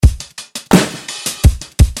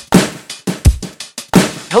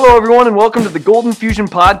Hello, everyone, and welcome to the Golden Fusion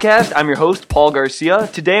Podcast. I'm your host, Paul Garcia.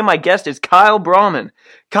 Today, my guest is Kyle Brauman.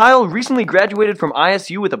 Kyle recently graduated from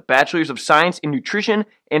ISU with a Bachelor's of Science in Nutrition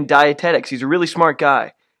and Dietetics. He's a really smart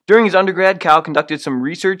guy. During his undergrad, Kyle conducted some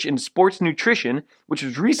research in sports nutrition, which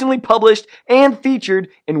was recently published and featured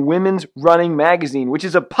in Women's Running Magazine, which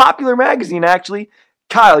is a popular magazine, actually.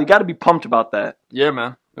 Kyle, you got to be pumped about that. Yeah,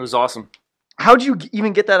 man. It was awesome. How'd you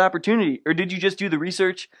even get that opportunity? Or did you just do the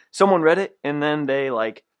research, someone read it, and then they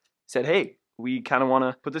said, hey, we kind of want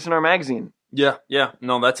to put this in our magazine? Yeah.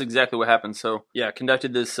 No, that's exactly what happened. So, yeah,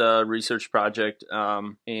 conducted this research project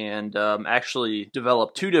and actually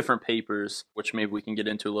developed two different papers, which maybe we can get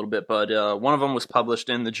into a little bit. But one of them was published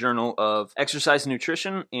in the Journal of Exercise and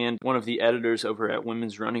Nutrition, and one of the editors over at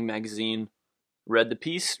Women's Running Magazine read the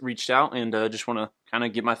piece, reached out, and just want to kind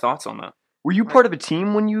of get my thoughts on that. Were you part of a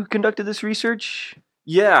team when you conducted this research?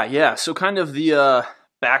 Yeah. So kind of the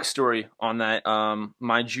backstory on that.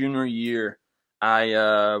 My junior year,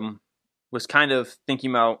 I was kind of thinking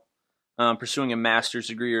about pursuing a master's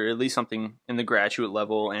degree or at least something in the graduate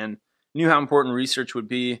level, and knew how important research would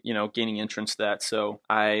be, gaining entrance to that. So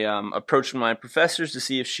I approached my professors to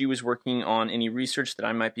see if she was working on any research that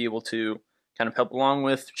I might be able to kind of help along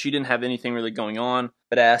with. She didn't have anything really going on,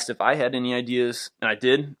 but asked if I had any ideas, and I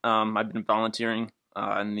did. I've been volunteering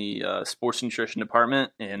in the sports nutrition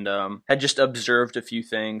department and had just observed a few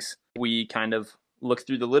things. We kind of looked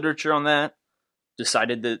through the literature on that,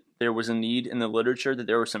 decided that there was a need in the literature, that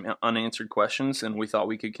there were some unanswered questions, and we thought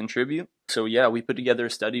we could contribute. So yeah, we put together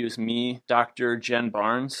a study. It was me, Dr. Jen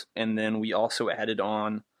Barnes, and then we also added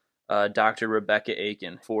on Dr. Rebecca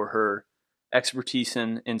Aiken for her expertise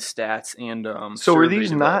in stats and so were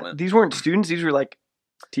these these weren't students, these were like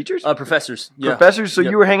teachers? Professors. Yeah. Professors, so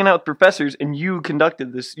yep. You were hanging out with professors and you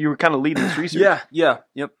conducted this, you were kind of leading this research. Yep.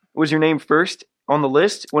 Was your name first on the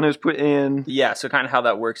list when it was put in? Yeah, so kind of how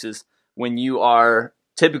that works is when you are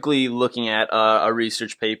typically looking at a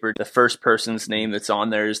research paper, the first person's name that's on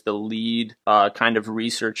there is the lead kind of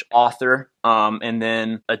research author, and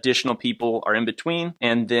then additional people are in between,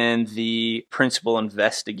 and then the principal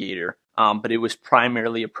investigator. But it was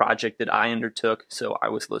primarily a project that I undertook, so I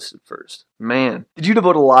was listed first. Man, did you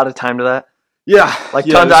devote a lot of time to that? Yeah.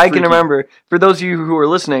 Tons. I can remember. For those of you who are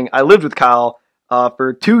listening, I lived with Kyle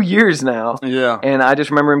for 2 years now. Yeah. And I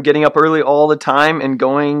just remember him getting up early all the time and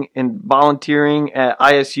going and volunteering at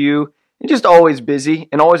ISU, and just always busy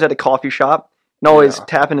and always at a coffee shop and always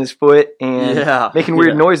tapping his foot and making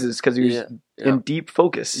weird noises because he was in deep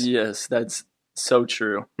focus. Yes, that's so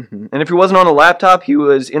true. Mm-hmm. And if he wasn't on a laptop, he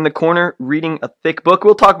was in the corner reading a thick book.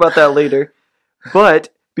 We'll talk about that later. But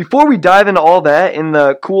before we dive into all that and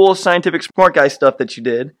the cool scientific smart guy stuff that you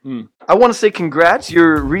did, I want to say congrats.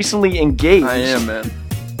 You're recently engaged. I am, man.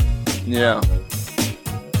 Yeah.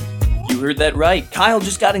 You heard that right. Kyle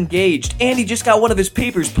just got engaged, and he just got one of his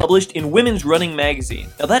papers published in Women's Running Magazine.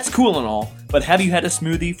 Now that's cool and all, but have you had a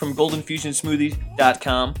smoothie from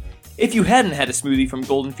goldenfusionsmoothies.com? If you hadn't had a smoothie from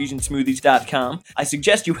goldenfusionsmoothies.com, I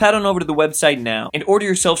suggest you head on over to the website now and order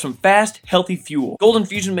yourself some fast, healthy fuel. Golden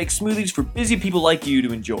Fusion makes smoothies for busy people like you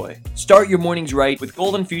to enjoy. Start your mornings right with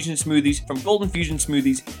Golden Fusion Smoothies from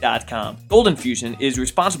goldenfusionsmoothies.com. Golden Fusion is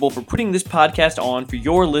responsible for putting this podcast on for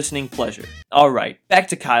your listening pleasure. All right, back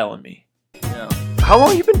to Kyle and me. Yeah. How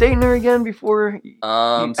long you been dating her again before you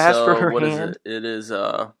asked for her what hand? Is it? It is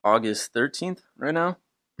August 13th right now.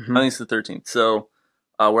 Mm-hmm. I think it's the 13th. So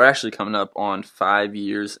we're actually coming up on 5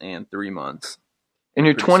 years and 3 months. And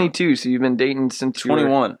you're 22, so you've been dating since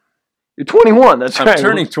 21. You're 21, that's right. I'm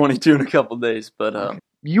turning 22 in a couple of days, but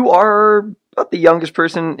you are about the youngest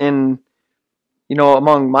person in,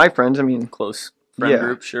 among my friends. I mean, close friend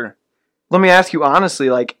group, sure. Let me ask you honestly,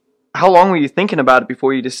 how long were you thinking about it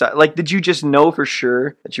before you decided? Did you just know for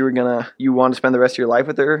sure that you wanted to spend the rest of your life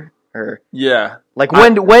with her? Or yeah.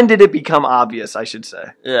 When did it become obvious, I should say?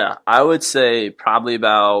 Yeah, I would say probably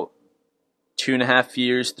about 2.5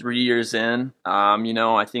 years, 3 years in.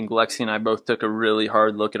 I think Lexi and I both took a really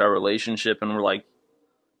hard look at our relationship and we're like,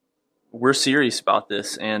 we're serious about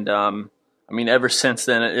this. And ever since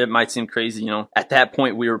then, it might seem crazy. At that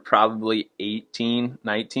point, we were probably 18,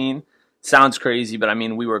 19. Sounds crazy, but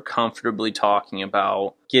we were comfortably talking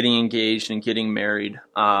about getting engaged and getting married.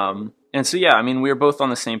 And so, we were both on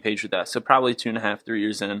the same page with that. So probably 2.5, 3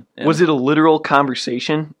 years in. Was it a literal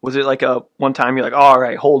conversation? Was it one time you're like, all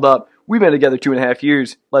right, hold up. We've been together 2.5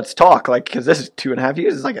 years. Let's talk. Because this is 2.5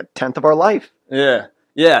 years. It's like a tenth of our life. Yeah.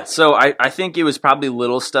 Yeah. So I think it was probably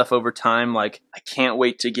little stuff over time. I can't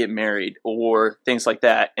wait to get married or things like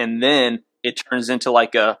that. And then it turns into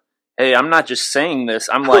hey, I'm not just saying this.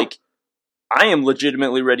 I'm I am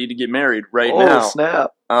legitimately ready to get married right now. Oh,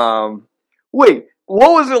 snap. Wait.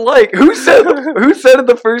 What was it like? Who said it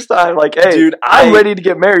the first time? Like, hey, dude, I'm ready to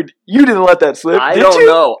get married. You didn't let that slip. I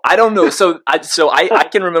don't know. So I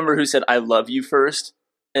can remember who said I love you first.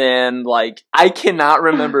 And like I cannot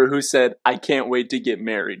remember who said I can't wait to get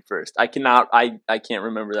married first. I can't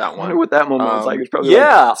remember that one. I wonder what that moment was like. It's probably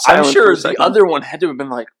I'm sure the other one had to have been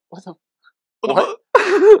like, what?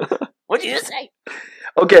 What did you say?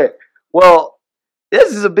 Okay, well,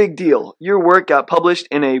 this is a big deal. Your work got published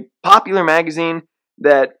in a popular magazine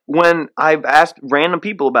that when I've asked random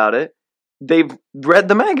people about it, they've read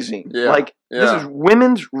the magazine. This is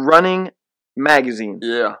Women's Running Magazine.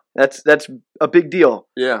 Yeah. That's a big deal.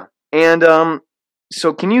 Yeah. And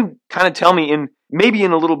so can you kind of tell me maybe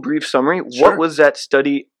in a little brief summary, Sure. What was that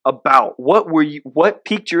study about? What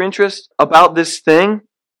piqued your interest about this thing?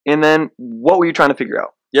 And then what were you trying to figure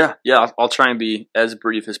out? Yeah. I'll try and be as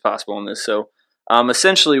brief as possible on this. So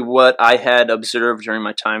essentially what I had observed during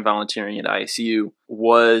my time volunteering at ISU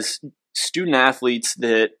was student athletes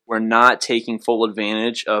that were not taking full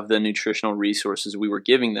advantage of the nutritional resources we were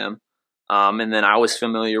giving them. And then I was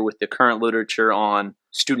familiar with the current literature on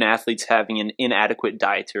student athletes having an inadequate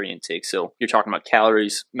dietary intake. So you're talking about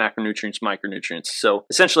calories, macronutrients, micronutrients. So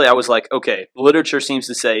essentially I was like, okay, the literature seems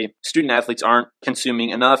to say student athletes aren't consuming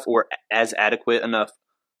enough or as adequate enough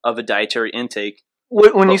of a dietary intake.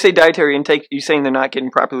 When you say dietary intake, you're saying they're not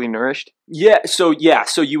getting properly nourished? So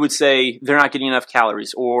you would say they're not getting enough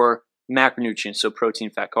calories or macronutrients, so protein,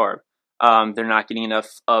 fat, carb. They're not getting enough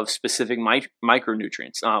of specific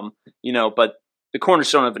micronutrients. But the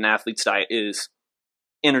cornerstone of an athlete's diet is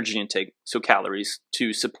energy intake, so calories,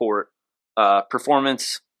 to support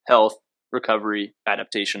performance, health, recovery,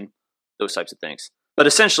 adaptation, those types of things. But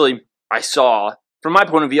essentially, I saw, from my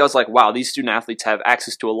point of view, I was like, wow, these student athletes have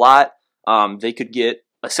access to a lot. They could get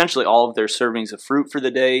essentially all of their servings of fruit for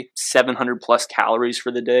the day, 700 plus calories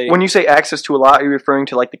for the day. When you say access to a lot, are you referring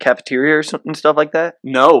to like the cafeteria or something, stuff like that?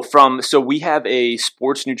 No, so we have a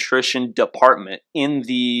sports nutrition department in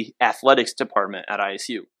the athletics department at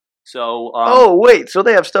ISU. So so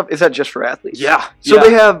they have stuff. Is that just for athletes? Yeah. So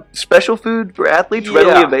they have special food for athletes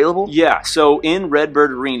readily available? Yeah. So in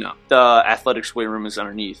Redbird Arena, the athletics weight room is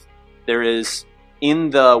underneath. There is,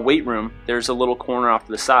 in the weight room, there's a little corner off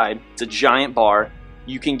to the side. It's a giant bar.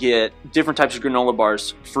 You can get different types of granola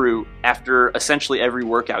bars, fruit. After essentially every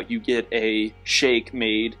workout, you get a shake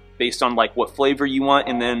made based on like what flavor you want,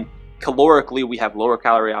 and then calorically, we have lower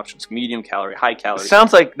calorie options, medium calorie, high calorie. It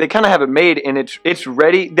sounds like they kind of have it made, and it's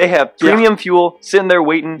ready. They have premium fuel sitting there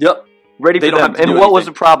waiting, ready for them. And what was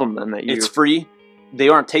the problem then? It's free. They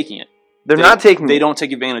aren't taking it. They're not taking it. They don't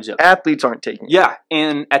take advantage of it. Athletes aren't taking it. Yeah,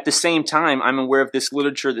 and at the same time, I'm aware of this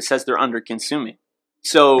literature that says they're under-consuming.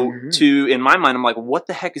 So, in my mind, I'm like, what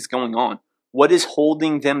the heck is going on? What is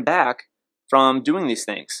holding them back from doing these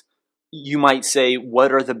things? You might say,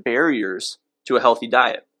 what are the barriers to a healthy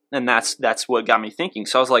diet? And that's what got me thinking.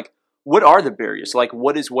 So I was like, what are the barriers? Like,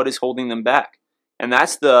 what is holding them back? And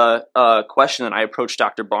that's the question that I approached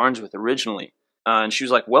Dr. Barnes with originally. And she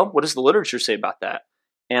was like, well, what does the literature say about that?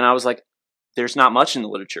 And I was like, there's not much in the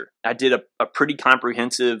literature. I did a pretty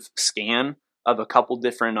comprehensive scan of a couple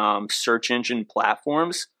different search engine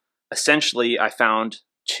platforms. Essentially, I found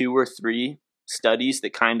 2 or 3 studies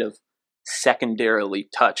that kind of secondarily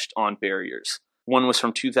touched on barriers. One was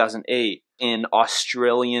from 2008 in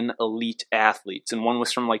Australian elite athletes, and one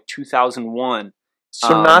was from like 2001.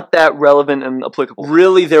 So not that relevant and applicable.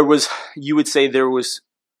 Really, you would say there was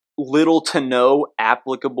little to no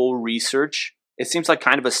applicable research. It seems like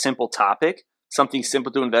kind of a simple topic, something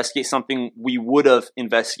simple to investigate, something we would have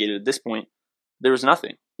investigated at this point. There was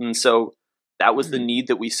nothing. And so that was the need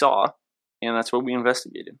that we saw, and that's what we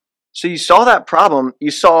investigated. So you saw that problem. You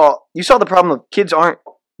saw the problem of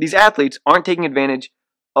these athletes aren't taking advantage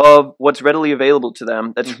of what's readily available to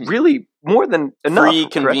them. That's really more than enough. Free,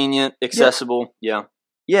 convenient, accessible.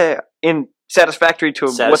 Yeah, and satisfactory to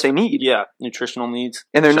what they need. Yeah, nutritional needs.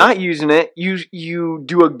 And they're not using it. You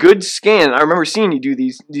do a good scan. I remember seeing you do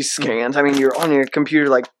these scans. I mean, you're on your computer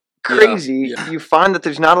like crazy. You find that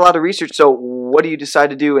there's not a lot of research. So what do you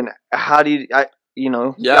decide to do, and how do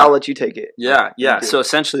I'll let you take it. Yeah. So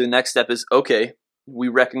essentially the next step is, okay, we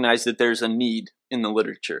recognize that there's a need in the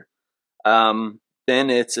literature.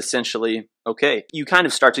 Then it's essentially, okay, you kind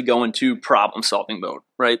of start to go into problem solving mode,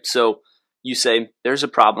 right? So you say, there's a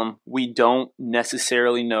problem. We don't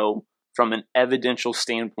necessarily know from an evidential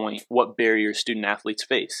standpoint what barriers student athletes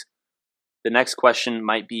face. The next question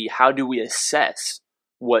might be, how do we assess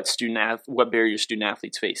what barriers student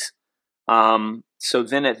athletes face? So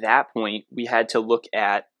then at that point, we had to look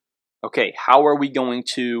at, okay, how are we going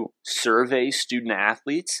to survey student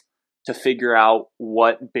athletes to figure out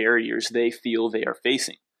what barriers they feel they are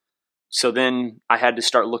facing. So then I had to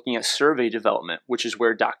start looking at survey development, which is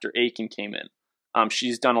where Dr. Aiken came in.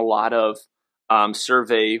 She's done a lot of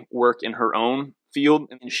survey work in her own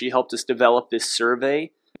field, and she helped us develop this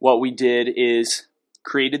survey. What we did is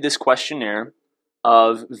created this questionnaire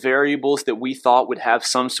of variables that we thought would have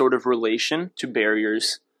some sort of relation to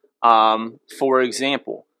barriers. For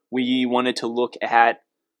example, we wanted to look at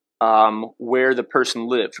where the person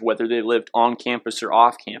lived, whether they lived on campus or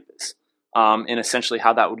off campus. And essentially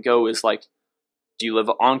how that would go is like, do you live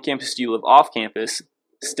on campus? Do you live off campus?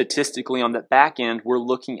 Statistically on the back end, we're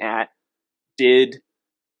looking at, did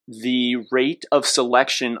the rate of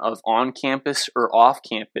selection of on campus or off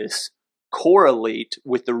campus correlate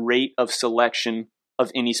with the rate of selection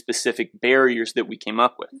of any specific barriers that we came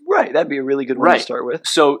up with? Right, that'd be a really good one to start with.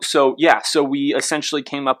 So we essentially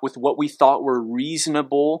came up with what we thought were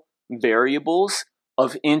reasonable variables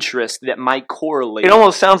of interest that might correlate. It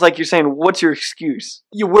almost sounds like you're saying, "What's your excuse?"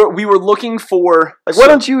 We were looking for like, why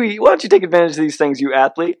don't you take advantage of these things, you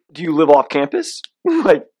athlete? Do you live off campus?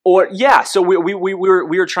 So we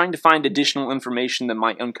were trying to find additional information that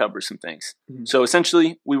might uncover some things. Mm-hmm. So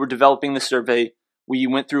essentially, we were developing the survey. We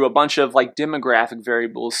went through a bunch of like demographic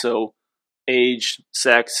variables, so age,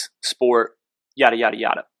 sex, sport, yada yada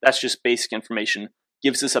yada. That's just basic information.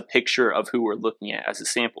 Gives us a picture of who we're looking at as a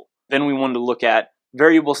sample. Then we wanted to look at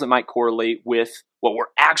variables that might correlate with what we're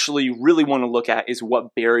actually really want to look at is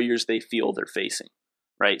what barriers they feel they're facing,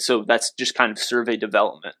 right? So that's just kind of survey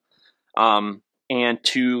development. And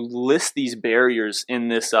to list these barriers in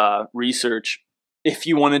this research, if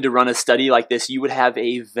you wanted to run a study like this, you would have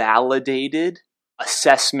a validated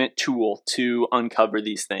assessment tool to uncover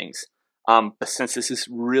these things. But since this is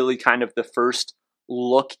really kind of the first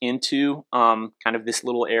look into kind of this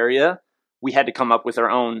little area, we had to come up with our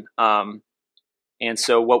own. And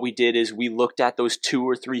so what we did is we looked at those 2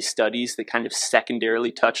 or 3 studies that kind of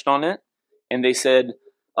secondarily touched on it. And they said,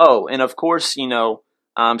 oh, and of course, student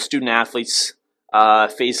athletes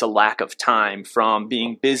face a lack of time from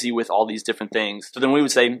being busy with all these different things. So then we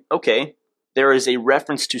would say, okay, there is a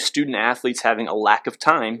reference to student athletes having a lack of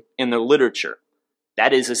time in the literature.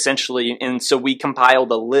 That is essentially, and so we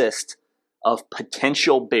compiled a list of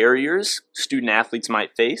potential barriers student athletes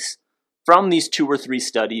might face from these 2 or 3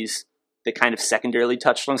 studies that kind of secondarily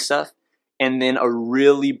touched on stuff, and then a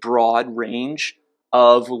really broad range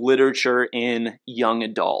of literature in young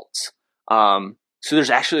adults. So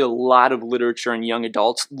there's actually a lot of literature in young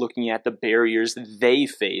adults looking at the barriers they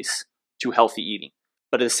face to healthy eating.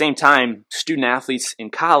 But at the same time, student athletes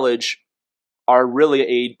in college are really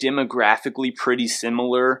a demographically pretty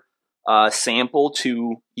similar sample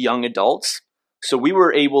to young adults. So we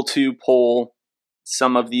were able to pull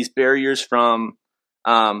some of these barriers from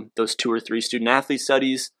those 2 or 3 student athlete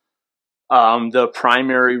studies, the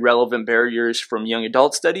primary relevant barriers from young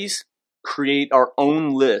adult studies, create our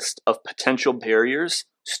own list of potential barriers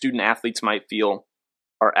student athletes might feel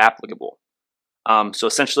are applicable. So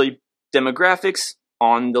essentially, demographics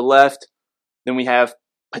on the left, then we have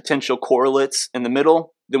potential correlates in the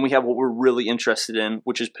middle, then we have what we're really interested in,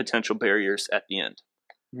 which is potential barriers at the end.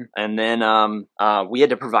 Mm-hmm. And then we had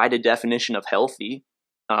to provide a definition of healthy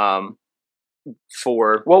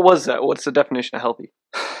for... What was that? What's the definition of healthy?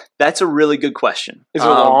 That's a really good question. Is it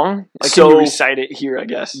long? Can you recite it here, I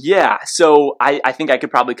guess? Yeah. So I think I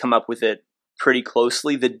could probably come up with it pretty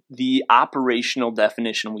closely. The operational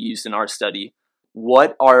definition we used in our study: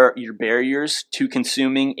 what are your barriers to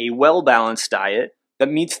consuming a well-balanced diet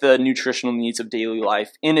that meets the nutritional needs of daily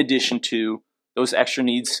life, in addition to those extra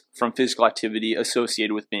needs from physical activity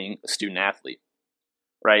associated with being a student athlete,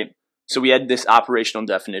 right? So we had this operational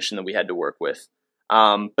definition that we had to work with.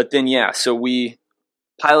 But then, so we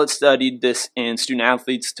pilot studied this in student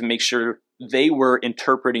athletes to make sure they were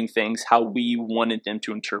interpreting things how we wanted them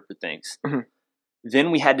to interpret things. Mm-hmm.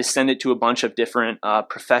 Then we had to send it to a bunch of different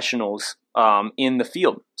professionals in the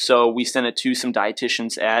field. So we sent it to some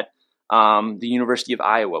dietitians at the University of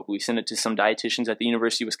Iowa. We sent it to some dietitians at the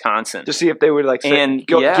University of Wisconsin. To see if they would give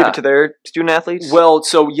it to their student athletes? Well,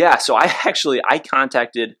 so I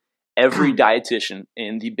contacted every dietitian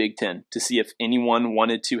in the Big Ten to see if anyone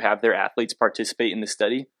wanted to have their athletes participate in the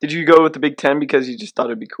study. Did you go with the Big Ten because you just thought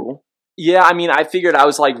it'd be cool? Yeah, I mean, I figured I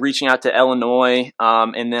was like reaching out to Illinois,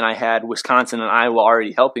 and then I had Wisconsin and Iowa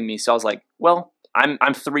already helping me. So I was like, well,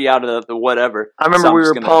 I'm 3 out of the whatever. I remember we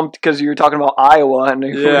were pumped because you were talking about Iowa, and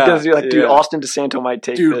because you're like, dude, Austin DeSanto might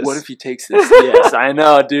take this. Dude, what if he takes this? Yes, I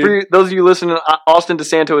know, dude. For those of you listening, Austin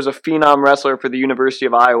DeSanto is a phenom wrestler for the University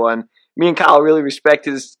of Iowa, and me and Kyle really respect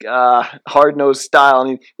his hard-nosed style. I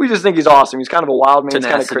mean, we just think he's awesome. He's kind of a wild man. Tenacity.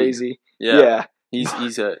 He's kind of crazy. Yeah.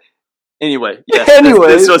 He's a Anyway, yes.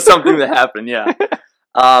 Anyways. This was something that happened, yeah.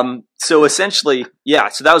 So essentially, yeah,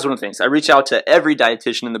 so that was one of the things. I reached out to every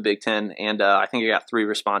dietitian in the Big Ten, and I think I got 3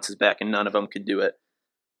 responses back, and none of them could do it.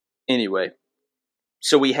 Anyway,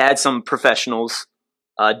 so we had some professionals,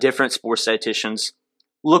 different sports dietitians,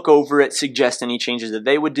 look over it, suggest any changes that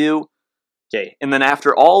they would do. Okay, and then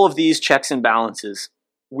after all of these checks and balances,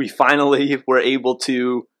 we finally were able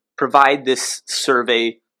to provide this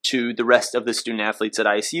survey to the rest of the student athletes at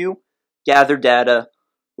ISU, gather data,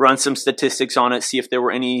 run some statistics on it, see if there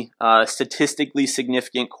were any statistically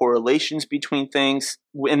significant correlations between things.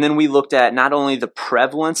 And then we looked at not only the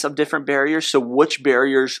prevalence of different barriers, so which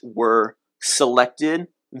barriers were selected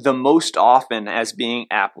the most often as being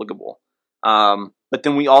applicable. But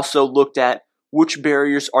then we also looked at which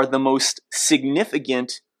barriers are the most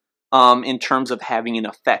significant in terms of having an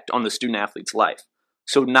effect on the student athlete's life.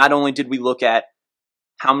 So not only did we look at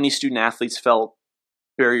how many student athletes felt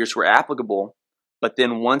barriers were applicable, but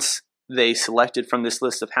then once they selected from this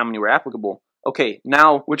list of how many were applicable, okay,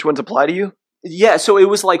 now... Which ones apply to you? Yeah, so it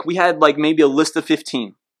was like we had like maybe a list of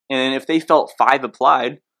 15. And if they felt 5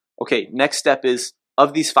 applied, okay, next step is,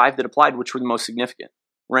 of these 5 that applied, which were the most significant?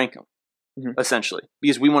 Rank them, essentially.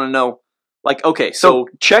 Because we want to know, like, okay, so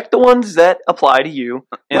check the ones that apply to you,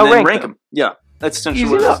 and then rank them. Yeah, that's essentially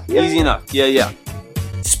Easy what enough. it is. Easy enough. Yeah.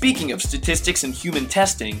 Speaking of statistics and human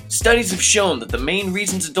testing, studies have shown that the main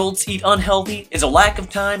reasons adults eat unhealthy is a lack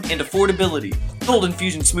of time and affordability.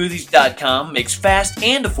 GoldenFusionSmoothies.com makes fast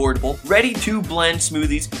and affordable, ready-to-blend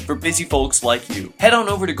smoothies for busy folks like you. Head on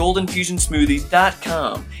over to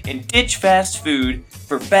GoldenFusionSmoothies.com and ditch fast food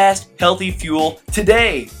for fast, healthy fuel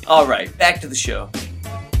today. Alright, back to the show.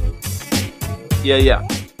 Yeah.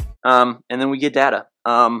 And then we get data.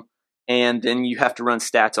 And then you have to run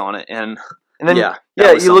stats on it. And then,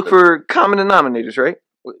 you look for common denominators, right?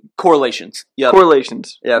 Correlations. Yeah.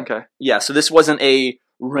 Correlations. Yeah. Okay. Yeah. So this wasn't a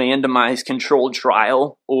randomized controlled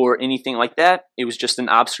trial or anything like that. It was just an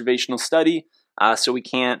observational study. So we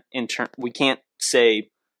can't say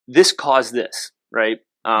this caused this, right?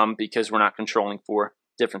 Because we're not controlling for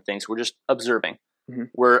different things. We're just observing. Mm-hmm.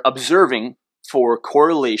 We're observing for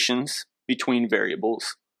correlations between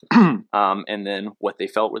variables, and then what they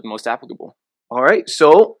felt were the most applicable. All right.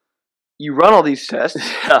 So you run all these tests.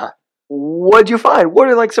 Yeah. What'd you find? What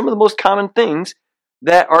are like some of the most common things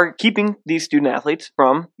that are keeping these student athletes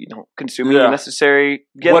from, consuming the necessary?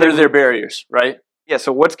 What are their barriers, right? Yeah.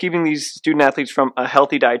 So what's keeping these student athletes from a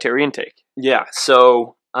healthy dietary intake? Yeah.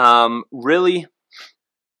 So really,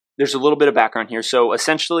 there's a little bit of background here. So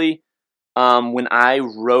essentially, when I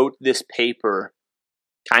wrote this paper,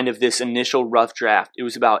 kind of this initial rough draft, it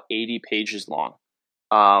was about 80 pages long,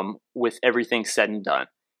 with everything said and done.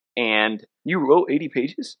 And you wrote 80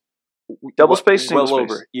 pages? Double spaced, single spaced?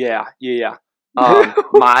 Well over. Yeah.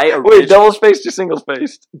 Wait, double spaced or single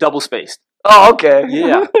spaced? Double spaced. Oh, okay.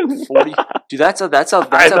 Yeah. 40. Dude, that's a book, dude. That's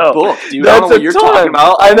I don't know what you're talking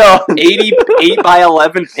about. I know. 8 by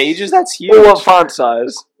 11 pages? That's huge. Well, what font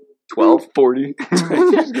size? 12? 40.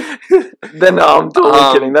 Then no, I'm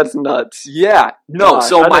totally kidding. That's nuts. Yeah. No, Gosh,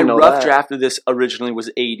 so my rough draft of this originally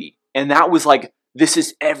was 80. And that was like, this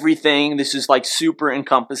is everything. This is like super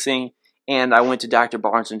encompassing. And I went to Dr.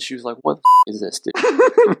 Barnes and she was like, what the is this, dude?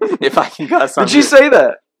 If I can got something. Did she say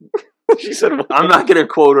that? She said, what? I'm not going to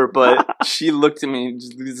quote her, but she looked at me and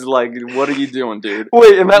just like, what are you doing, dude?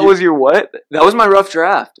 Wait, and that was your what? That was my rough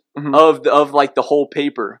draft of like the whole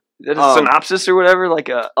paper. Is that a synopsis or whatever? Like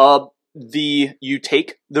you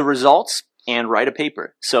take the results and write a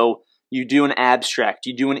paper. So you do an abstract,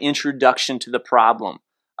 you do an introduction to the problem.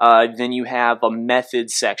 Then you have a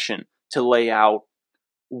method section to lay out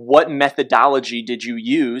what methodology did you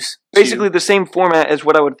use. Basically the same format as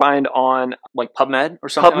what I would find on like PubMed or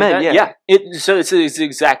something like that. Yeah. So it's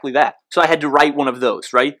exactly that. So I had to write one of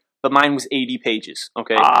those, right? But mine was 80 pages.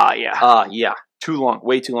 Okay. Yeah. Too long.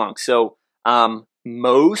 Way too long. So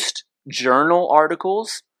most journal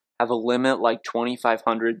articles have a limit like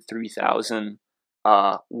 2,500, 3,000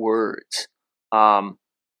 words.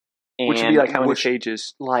 Which would be like how many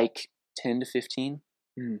pages? Like 10 to 15.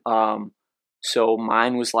 So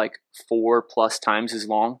mine was like 4+ times as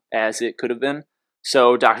long as it could have been.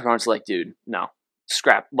 So Dr. Barnes was like, dude, no,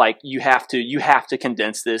 scrap. Like you have to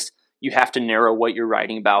condense this. You have to narrow what you're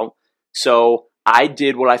writing about. So I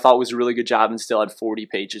did what I thought was a really good job and still had 40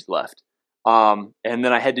 pages left. And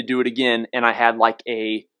then I had to do it again, and I had like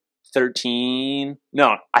I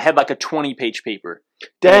had like a 20-page paper.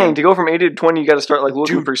 Dang, to go from 80 to 20, you got to start like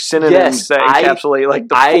looking for synonyms that encapsulate like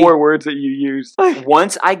the 4 words that you used.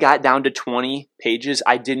 Once I got down to 20 pages,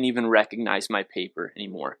 I didn't even recognize my paper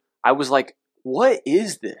anymore. I was like, what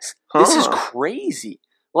is this? This is crazy.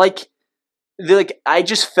 Like, I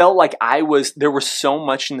just felt like there was so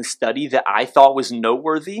much in the study that I thought was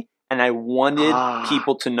noteworthy, and I wanted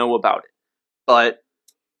people to know about it. But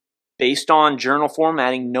based on journal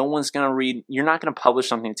formatting, no one's going to read. You're not going to publish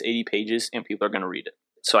something that's 80 pages and people are going to read it.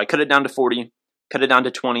 So I cut it down to 40, cut it down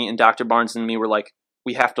to 20, and Dr. Barnes and me were like,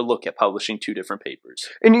 we have to look at publishing 2 different papers.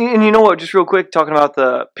 And you know what, just real quick, talking about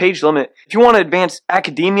the page limit, if you want to advance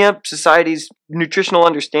academia, society's nutritional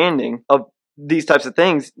understanding of these types of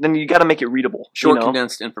things, then you got to make it readable. Short,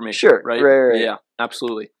 condensed information. Sure, right. Yeah,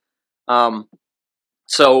 absolutely.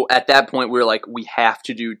 So at that point, we were like, we have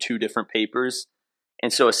to do 2 different papers.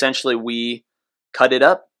 And so essentially we cut it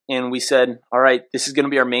up and we said, all right, this is going to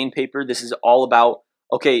be our main paper. This is all about,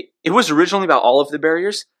 okay, it was originally about all of the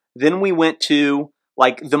barriers. Then we went to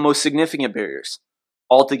like the most significant barriers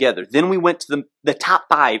altogether. Then we went to the top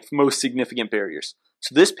 5 most significant barriers.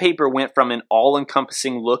 So this paper went from an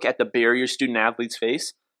all-encompassing look at the barriers student athletes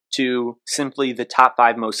face to simply the top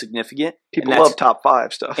 5 most significant. People love top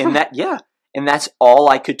 5 stuff. And that's all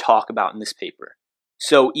I could talk about in this paper.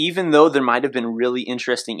 So even though there might have been really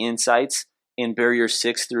interesting insights in barriers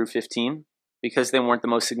 6 through 15, because they weren't the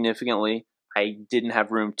most significantly, I didn't have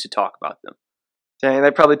room to talk about them. Dang,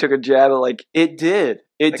 that probably took a jab at like... It did,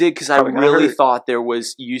 because I really thought there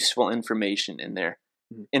was useful information in there.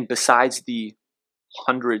 Mm-hmm. And besides the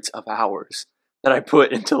hundreds of hours that I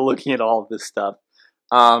put into looking at all of this stuff.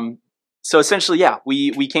 So essentially, yeah,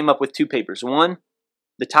 we came up with 2 papers. One,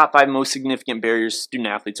 the top 5 most significant barriers student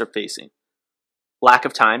athletes are facing. Lack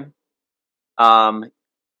of time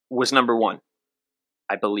was number 1,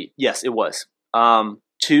 I believe. Yes, it was.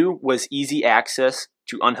 2 was easy access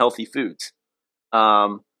to unhealthy foods.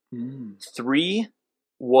 3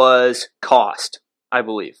 was cost, I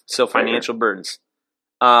believe. So financial burdens.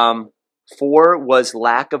 4 was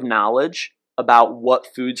lack of knowledge about what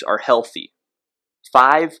foods are healthy.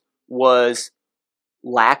 5 was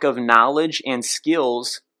lack of knowledge and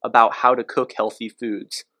skills about how to cook healthy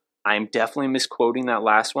foods. I'm definitely misquoting that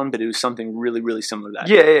last one, but it was something really, really similar to that.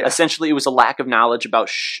 Yeah. Essentially, it was a lack of knowledge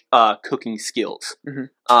about cooking skills.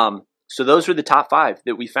 Mm-hmm. So those were the top 5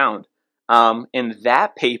 that we found in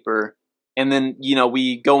that paper. And then,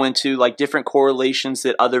 we go into like different correlations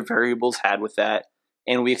that other variables had with that,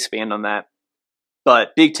 and we expand on that.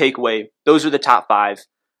 But big takeaway, those are the top 5.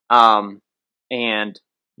 And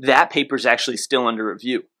that paper is actually still under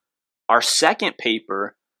review. Our second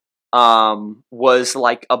paper was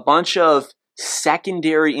like a bunch of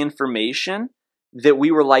secondary information that we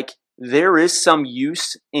were like, there is some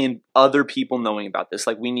use in other people knowing about this.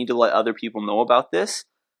 Like, we need to let other people know about this,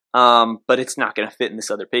 but it's not going to fit in this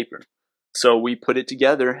other paper. So we put it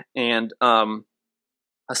together and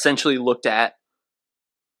essentially looked at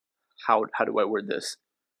how do I word this?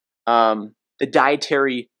 The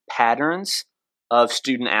dietary patterns of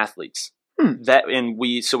student athletes.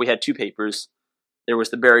 So we had 2 papers. There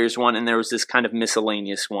was the barriers one, and there was this kind of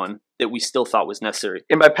miscellaneous one that we still thought was necessary.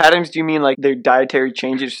 And by patterns, do you mean like their dietary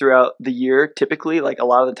changes throughout the year, typically? Like a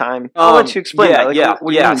lot of the time? I'll let you explain that.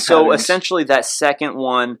 Yeah. So essentially that second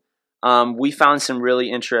one, we found some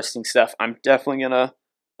really interesting stuff. I'm definitely going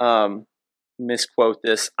to misquote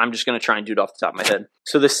this. I'm just going to try and do it off the top of my head.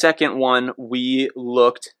 So the second one, we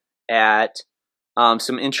looked at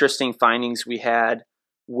some interesting findings we had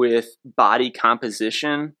with body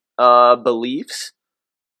composition beliefs.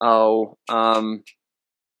 There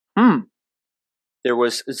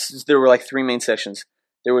were like 3 main sections.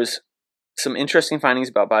 There was some interesting findings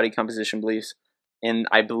about body composition beliefs, and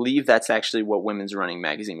I believe that's actually what Women's Running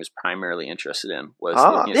magazine was primarily interested in.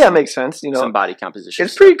 It makes sense. Some body composition.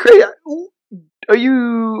 It's pretty crazy. Are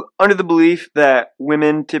you under the belief that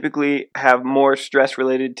women typically have more stress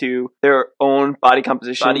related to their own body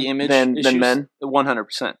composition, body image than men?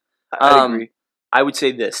 100%. I agree. I would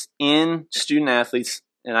say this. In student athletes,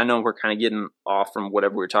 and I know we're kind of getting off from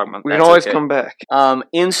whatever we were talking about. We can always come back.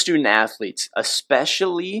 In student athletes,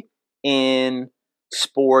 especially in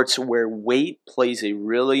sports where weight plays a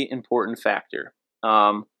really important factor.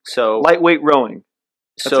 So lightweight rowing.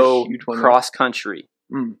 That's a huge one, cross country,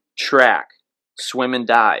 track, swim and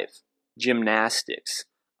dive, gymnastics,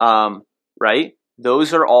 right?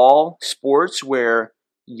 Those are all sports where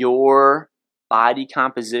your body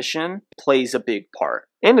composition plays a big part.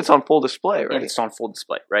 And it's on full display, right? And it's on full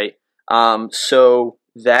display, right? So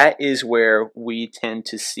that is where we tend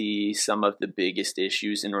to see some of the biggest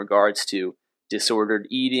issues in regards to disordered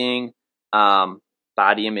eating,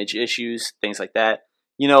 body image issues, things like that.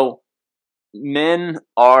 Men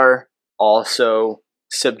are also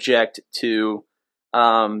subject to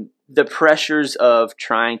the pressures of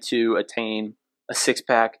trying to attain a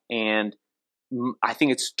 6-pack, and I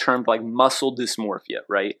think it's termed like muscle dysmorphia,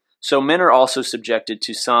 right? So men are also subjected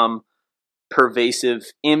to some pervasive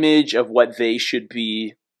image of what they should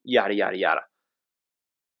be, yada, yada, yada.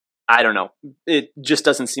 I don't know. It just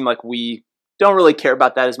doesn't seem like we don't really care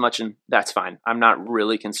about that as much, and that's fine. I'm not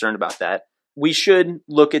really concerned about that. We should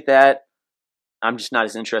look at that. I'm just not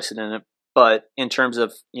as interested in it. But in terms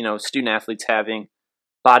of, student athletes having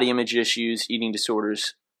body image issues, eating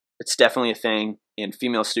disorders, it's definitely a thing in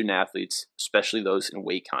female student athletes, especially those in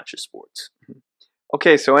weight-conscious sports.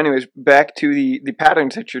 Okay, so anyways, back to the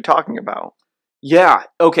patterns that you're talking about. Yeah.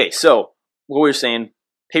 Okay, so what we were saying,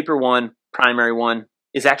 paper 1, primary 1,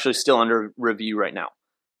 is actually still under review right now.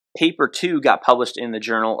 Paper 2 got published in the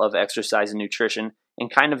Journal of Exercise and Nutrition and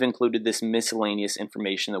kind of included this miscellaneous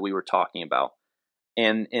information that we were talking about.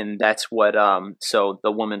 And that's what, so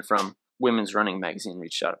the woman from Women's Running Magazine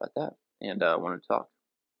reached out about that and wanted to talk.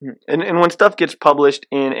 And when stuff gets published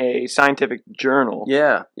in a scientific journal,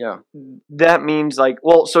 yeah, that means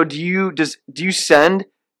so do you send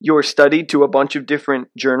your study to a bunch of different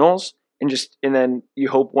journals and then you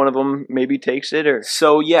hope one of them maybe takes it? Or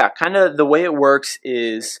so yeah, kind of the way it works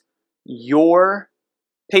is your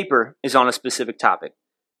paper is on a specific topic.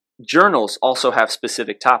 Journals also have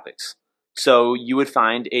specific topics. So you would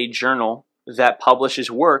find a journal that publishes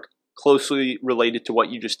work closely related to what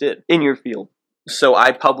you just did in your field. So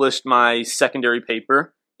I published my secondary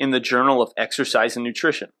paper in the Journal of Exercise and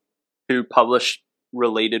Nutrition, who publish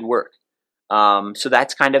related work. So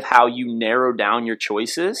that's kind of how you narrow down your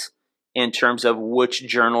choices in terms of which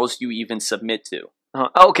journals you even submit to.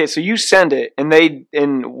 Okay, so you send it,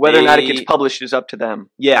 and whether or not it gets published is up to them.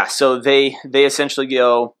 Yeah, so they essentially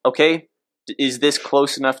go, okay, is this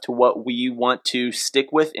close enough to what we want to stick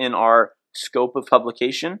with in our scope of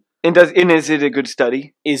publication? And is it a good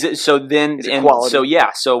study? Is it so? Then is it quality? So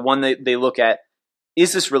yeah. So one they look at,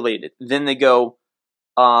 is this related? Then they go,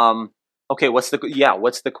 okay, what's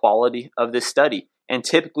the quality of this study? And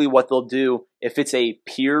typically, what they'll do if it's a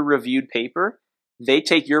peer-reviewed paper, they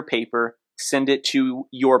take your paper, send it to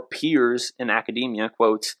your peers in academia,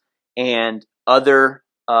 quotes, and other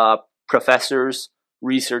professors,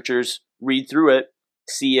 researchers read through it,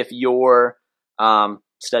 see if your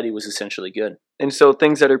study was essentially good. And so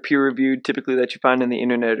things that are peer-reviewed, typically that you find on the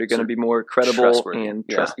internet, are going to be more credible and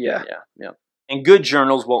yeah. And good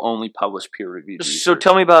journals will only publish peer-reviewed research. So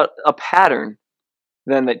tell me about a pattern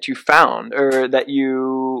then that you found, or that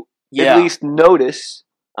you at least notice.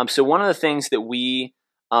 So one of the things that we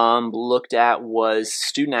looked at was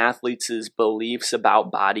student athletes' beliefs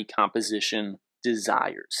about body composition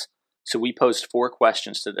desires. So we posed 4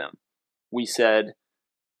 questions to them. We said,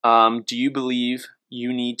 do you believe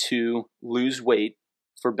you need to lose weight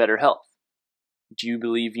for better health? Do you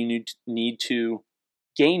believe you need to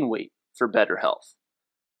gain weight for better health?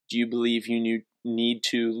 Do you believe you need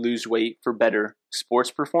to lose weight for better sports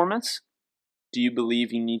performance? Do you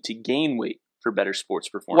believe you need to gain weight for better sports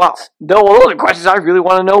performance? Wow. Those are questions I really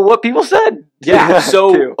want to know what people said. Yeah.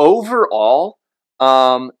 So overall,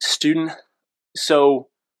 so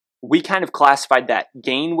we kind of classified that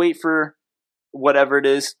gain weight for whatever it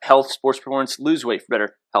is, health, sports performance, lose weight for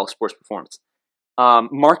better health, sports performance.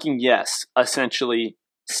 Marking yes essentially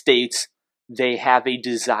states they have a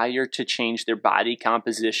desire to change their body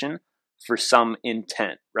composition for some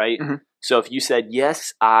intent, right? Mm-hmm. So if you said,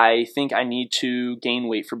 yes, I think I need to gain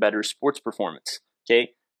weight for better sports performance,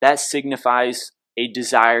 okay, that signifies a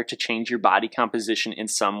desire to change your body composition in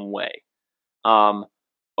some way.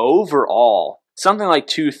 Overall, something like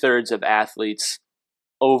 2/3 of athletes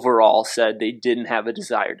overall said they didn't have a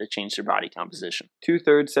desire to change their body composition.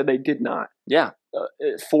 2/3 said they did not. Yeah.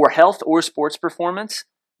 For health or sports performance,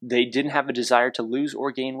 they didn't have a desire to lose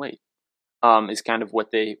or gain weight. Is kind of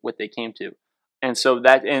what they came to. And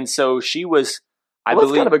so she was, I believe,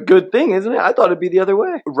 that's kind of a good thing, isn't it? I thought it'd be the other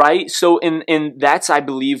way. Right. So and that's, I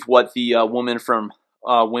believe, what the woman from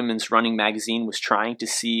Women's Running Magazine was trying to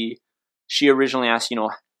see. She originally asked,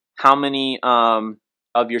 how many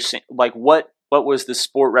of your what was the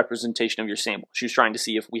sport representation of your sample? She was trying to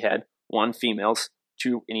see if we had 1, females,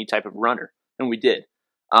 2, any type of runner, and we did.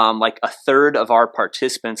 Like 1/3 of our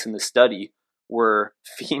participants in the study were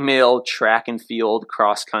female track and field,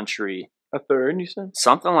 cross country. 1/3, you said?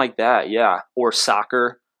 Something like that, yeah. Or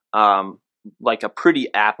soccer, like a pretty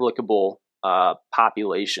applicable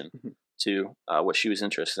population to what she was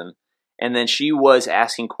interested in. And then she was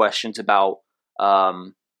asking questions about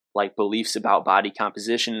like beliefs about body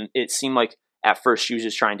composition. It seemed like at first she was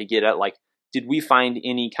just trying to get at did we find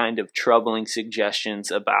any kind of troubling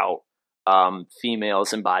suggestions about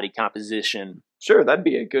females and body composition? Sure, that'd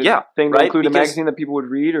be a good thing to include a magazine that people would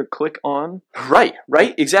read or click on. Right,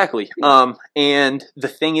 exactly. And the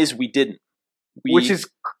thing is, we didn't. which is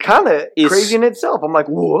kind of crazy in itself. I'm like,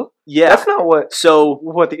 what? Yeah. That's not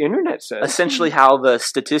what the internet says. Essentially how the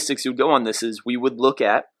statistics would go on this is we would look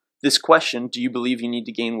at this question, do you believe you need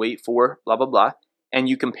to gain weight for blah, blah, blah, and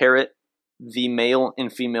you compare it, the male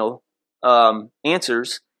and female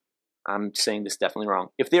answers. I'm saying this definitely wrong.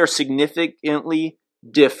 If they are significantly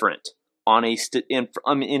different on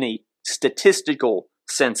in a statistical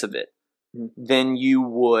sense of it, then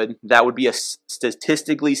that would be a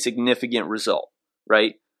statistically significant result,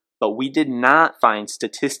 right? But we did not find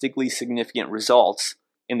statistically significant results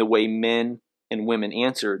in the way men and women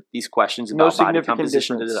answered these questions about body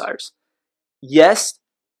composition and desires. Yes,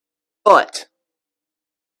 but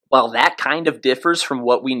while that kind of differs from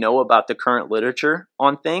what we know about the current literature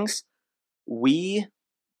on things, we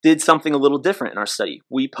did something a little different in our study.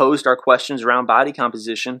 We posed our questions around body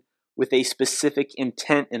composition with a specific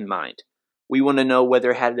intent in mind. We want to know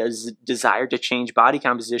whether it had a desire to change body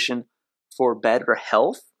composition for better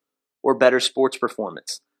health or better sports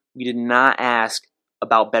performance. We did not ask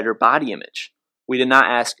about better body image. We did not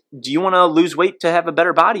ask, do you want to lose weight to have a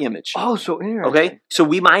better body image? Oh, so interesting. Okay, so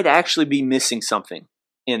we might actually be missing something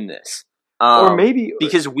in this. Or maybe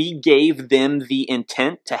because we gave them the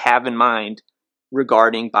intent to have in mind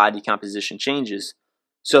regarding body composition changes.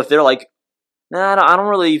 So if they're like, nah, I don't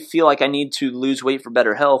really feel like I need to lose weight for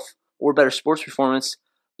better health or better sports performance,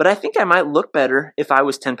 but I think I might look better if I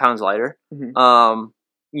was 10 pounds lighter.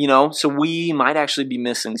 So we might actually be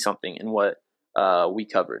missing something in what we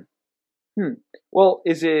covered. Well,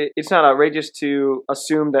 it's not outrageous to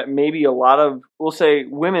assume that maybe a lot of, we'll say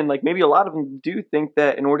women, like maybe a lot of them do think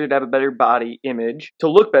that in order to have a better body image, to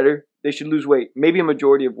look better, they should lose weight. Maybe a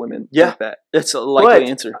majority of women think that. That's a likely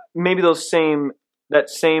answer. Maybe that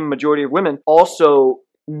same majority of women also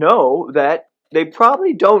know that they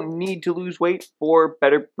probably don't need to lose weight for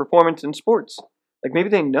better performance in sports. Like maybe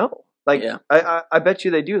they know. Like I bet you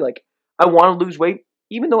they do. Like I want to lose weight,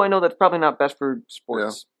 even though I know that's probably not best for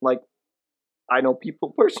sports. Yeah. Like I know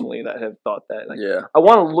people personally that have thought that. Like, I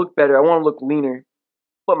want to look better. I want to look leaner.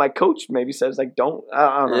 But my coach maybe says like, don't.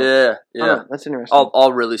 I don't know. Yeah. That's interesting.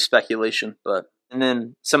 All really speculation, and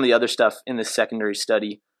then some of the other stuff in the secondary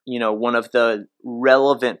study. One of the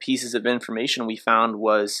relevant pieces of information we found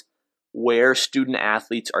was where student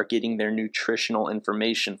athletes are getting their nutritional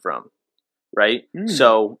information from, right?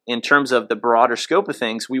 So in terms of the broader scope of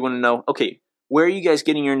things, we want to know, okay, where are you guys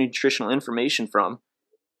getting your nutritional information from?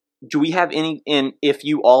 Do we have any, and if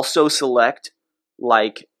you also select,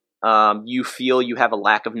 like you feel you have a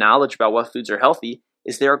lack of knowledge about what foods are healthy,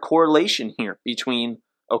 is there a correlation here between,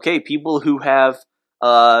 okay, people who have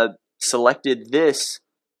selected this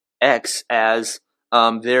X as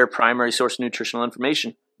their primary source of nutritional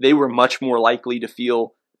information, they were much more likely to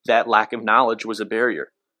feel that lack of knowledge was a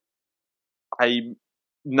barrier. I'm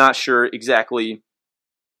not sure exactly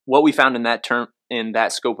what we found in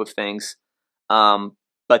that scope of things,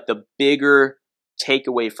 but the bigger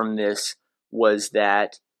takeaway from this was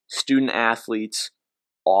that student athletes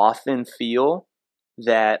often feel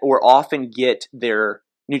that, or often get their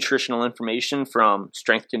nutritional information from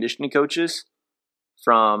strength conditioning coaches,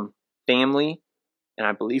 from family, and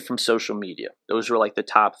I believe from social media. Those were like the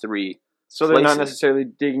top three. So they're not necessarily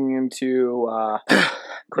digging into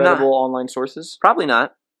credible online sources? Probably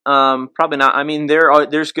not. I mean,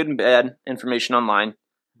 there's good and bad information online,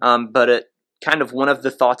 but kind of one of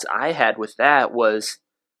the thoughts I had with that was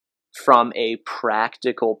from a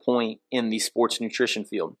practical point in the sports nutrition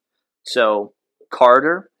field. So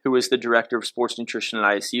Carter, who is the director of sports nutrition at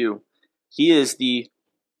ISU, he is the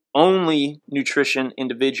only nutrition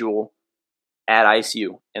individual at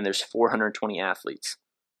ISU, and there's 420 athletes.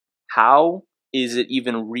 How is it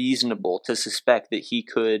even reasonable to suspect that he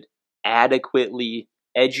could adequately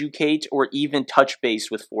educate or even touch base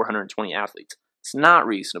with 420 athletes? It's not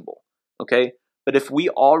reasonable, okay? But if we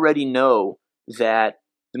already know that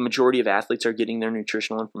the majority of athletes are getting their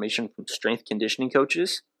nutritional information from strength conditioning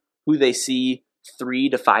coaches, who they see 3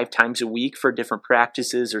 to 5 times a week for different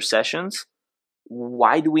practices or sessions,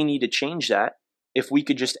 why do we need to change that if we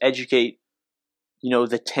could just educate,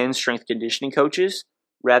 the 10 strength conditioning coaches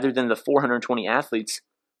rather than the 420 athletes?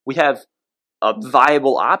 We have a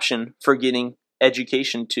viable option for getting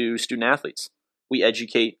education to student athletes. We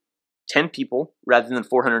educate 10 people rather than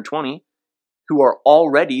 420 who are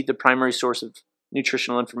already the primary source of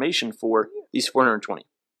nutritional information for these 420.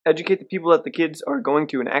 Educate the people that the kids are going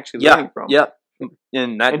to and actually learning from. Yeah.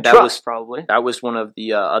 And that was one of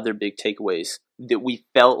the other big takeaways that we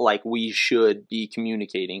felt like we should be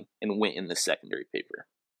communicating and went in the secondary paper.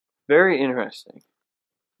 Very interesting.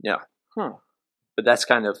 Yeah. But that's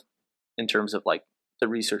kind of in terms of like the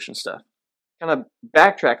research and stuff. Kind of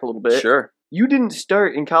backtrack a little bit. Sure. you didn't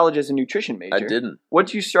start in college as a nutrition major. I didn't.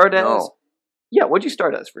 What'd you start as? No. Yeah, what'd you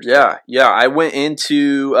start as first? Yeah. I went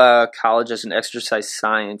into college as an exercise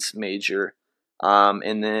science major,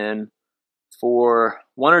 and then for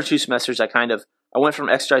 1 or 2 semesters, I went from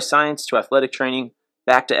exercise science to athletic training,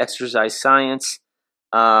 back to exercise science,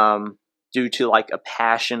 due to like a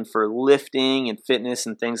passion for lifting and fitness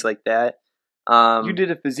and things like that. You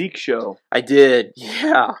did a physique show. I did.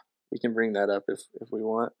 Yeah, we can bring that up if we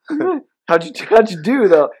want. How'd you do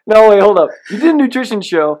though? No, wait, hold up. You did a nutrition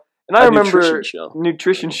show, and I remember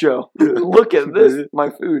nutrition show. Look at this, my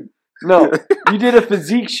food. No, you did a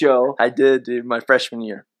physique show. I did, dude. My freshman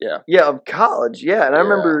year. Yeah. Yeah, of college. Yeah, and I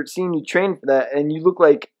remember seeing you train for that, and you look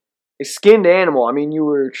like a skinned animal. I mean, you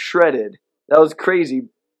were shredded. That was crazy.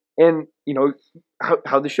 And you know,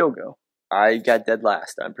 how'd the show go? I got dead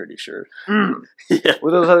last. I'm pretty sure. Yeah.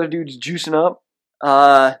 Were those other dudes juicing up?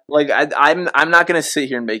 I'm not gonna sit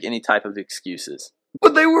here and make any type of excuses.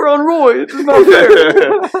 But they were on roids. It's not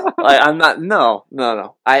fair. I'm not.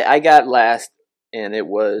 No. I got last, and it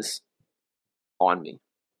was on me.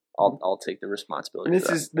 I'll take the responsibility.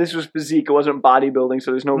 And this was physique. It wasn't bodybuilding.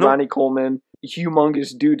 So there's no Ronnie Coleman,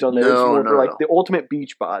 humongous dudes on there. It's more for like the ultimate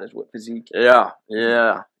beach bod is what physique is.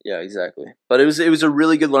 Yeah, exactly. But it was a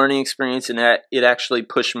really good learning experience, and it actually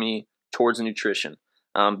pushed me towards nutrition.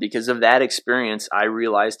 Because of that experience, I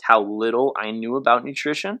realized how little I knew about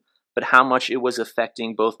nutrition, but how much it was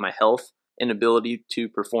affecting both my health and ability to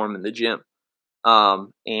perform in the gym.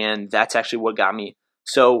 And that's actually what got me.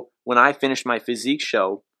 So when I finished my physique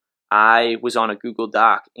show, I was on a Google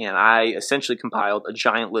Doc, and I essentially compiled a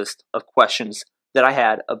giant list of questions that I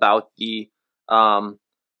had about the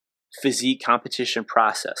physique competition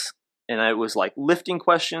process. And it was like lifting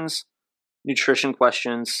questions, nutrition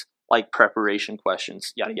questions, like preparation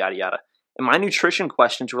questions, yada, yada, yada. And my nutrition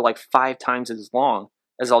questions were like 5 times as long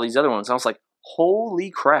as all these other ones. I was like,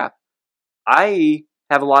 holy crap, I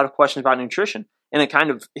have a lot of questions about nutrition. And it kind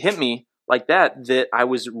of hit me like that I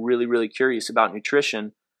was really, really curious about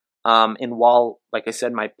nutrition. And while, like I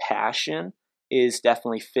said, my passion is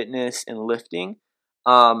definitely fitness and lifting,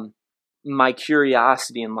 my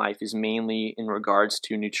curiosity in life is mainly in regards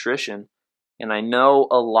to nutrition. And I know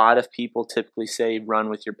a lot of people typically say,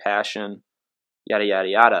 run with your passion, yada, yada,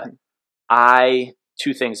 yada.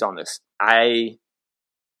 2 things on this. My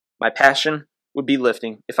passion would be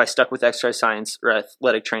lifting. If I stuck with exercise science or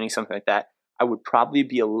athletic training, something like that, I would probably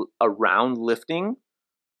be around lifting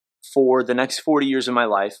for the next 40 years of my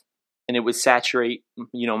life. And it would saturate,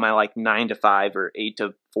 my like 9 to 5 or 8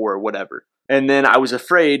 to 4 or whatever. And then I was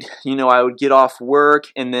afraid, I would get off work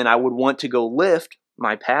and then I would want to go lift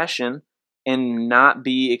my passion and not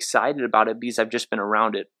be excited about it because I've just been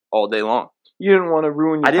around it all day long. You didn't want to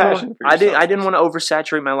ruin your passion for yourself. I didn't want to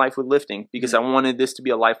oversaturate my life with lifting because I wanted this to be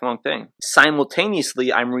a lifelong thing.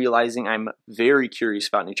 Simultaneously, I'm realizing I'm very curious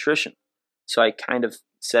about nutrition. So I kind of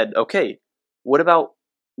said, okay, what about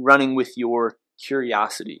running with your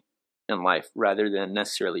curiosity in life rather than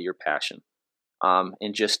necessarily your passion?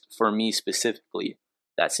 And just for me specifically,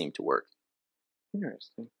 that seemed to work.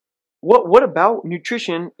 Interesting. What about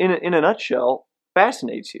nutrition in a nutshell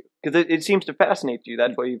fascinates you? Because it seems to fascinate you.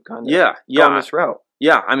 That's why you've kind of gone this route.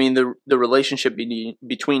 Yeah, I mean the relationship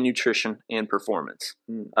between nutrition and performance,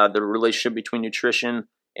 the relationship between nutrition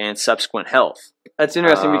and subsequent health. That's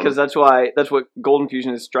interesting because that's what Golden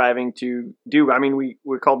Fusion is striving to do. I mean,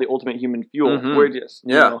 we're called the ultimate human fuel. Mm-hmm. We're just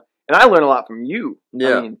and I learn a lot from you.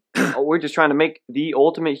 Yeah. I mean, we're just trying to make the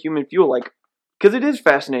ultimate human fuel, like, because it is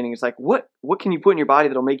fascinating. It's like, what can you put in your body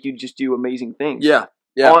that'll make you just do amazing things? Yeah.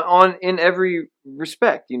 On in every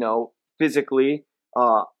respect, physically,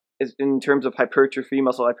 in terms of hypertrophy,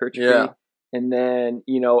 muscle hypertrophy, and then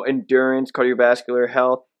endurance, cardiovascular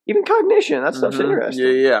health, even cognition. That stuff's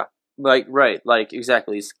interesting. Yeah. Like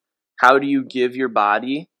exactly. It's how do you give your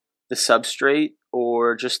body the substrate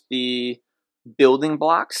or just the building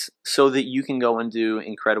blocks so that you can go and do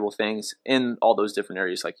incredible things in all those different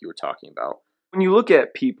areas like you were talking about. When you look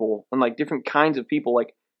at people and like different kinds of people,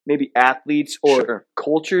 like maybe athletes or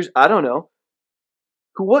cultures, I don't know,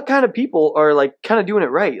 what kind of people are like kind of doing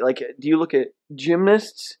it right? Like, do you look at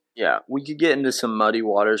gymnasts? Yeah, we could get into some muddy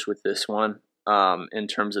waters with this one in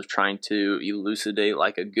terms of trying to elucidate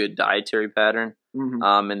like a good dietary pattern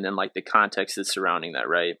and then like the context that's surrounding that,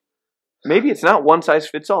 right? Maybe it's not one size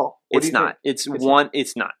fits all. It's not. It's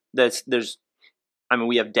not.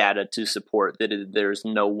 We have data to support that there's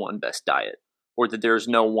no one best diet or that there's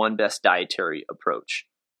no one best dietary approach.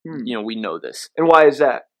 We know this. And why is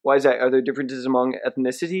that? Are there differences among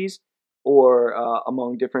ethnicities or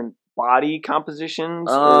among different body compositions?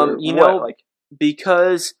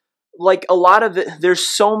 Because like a lot of it, there's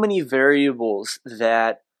so many variables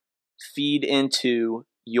that feed into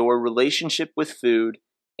your relationship with food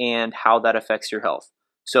and how that affects your health.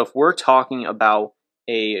 So if we're talking about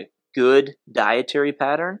a good dietary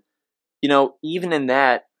pattern, even in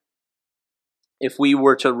that, if we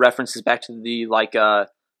were to reference this back to the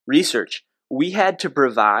research, we had to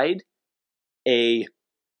provide an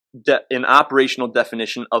operational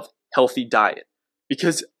definition of healthy diet,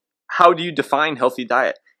 because how do you define healthy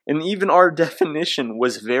diet? And even our definition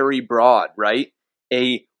was very broad, right?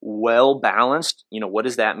 A well-balanced, what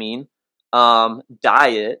does that mean?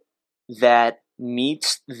 Diet that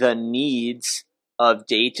meets the needs of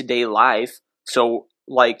day-to-day life. So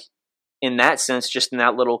like in that sense, just in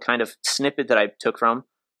that little kind of snippet that I took from,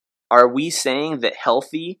 are we saying that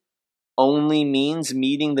healthy only means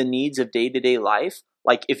meeting the needs of day-to-day life?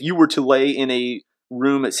 Like if you were to lay in a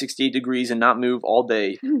room at 68 degrees and not move all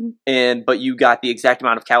day, but you got the exact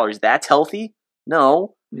amount of calories, that's healthy?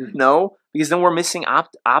 No, because then we're missing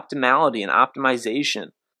optimality and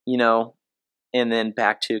optimization, and then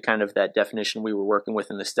back to kind of that definition we were working with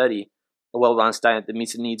in the study, a well-balanced diet that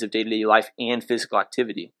meets the needs of day-to-day life and physical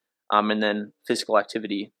activity. And then physical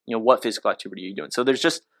activity, what physical activity are you doing? So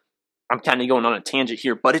I'm kind of going on a tangent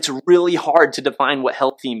here, but it's really hard to define what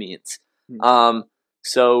healthy means.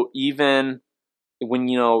 So even when,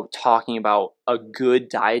 talking about a good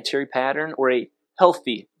dietary pattern or a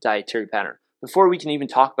healthy dietary pattern, before we can even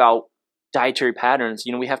talk about dietary patterns,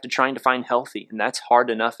 we have to try and define healthy, and that's hard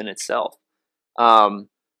enough in itself. I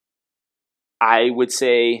would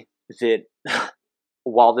say that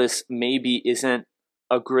while this maybe isn't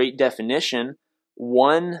a great definition,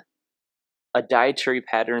 a dietary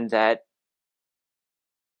pattern that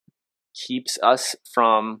keeps us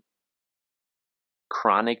from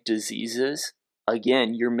chronic diseases,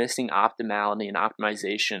 again, you're missing optimality and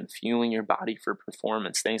optimization, fueling your body for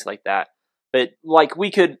performance, things like that. But like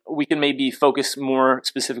we could maybe focus more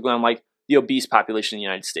specifically on like the obese population in the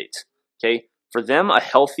United States. Okay, for them, a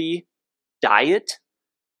healthy diet,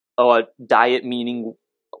 meaning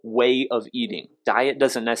way of eating. Diet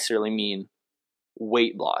doesn't necessarily mean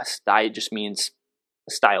weight loss. Diet just means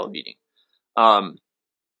a style of eating.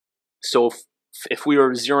 So if we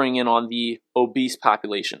were zeroing in on the obese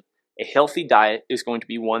population, a healthy diet is going to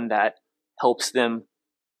be one that helps them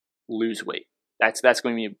lose weight. That's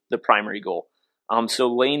going to be the primary goal.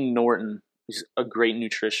 So Lane Norton is a great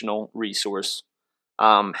nutritional resource,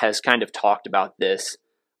 has kind of talked about this,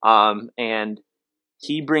 and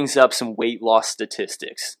he brings up some weight loss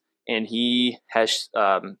statistics, and he has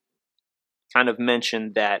kind of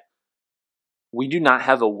mentioned that we do not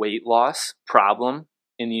have a weight loss problem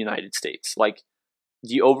in the United States. Like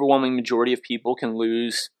the overwhelming majority of people can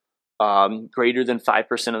lose greater than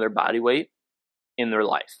 5% of their body weight in their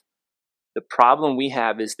life. The problem we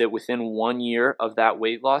have is that within 1 year of that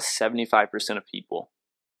weight loss, 75% of people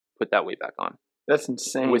put that weight back on. That's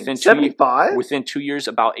insane. Within 75? Within 2 years,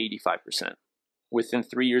 about 85%. Within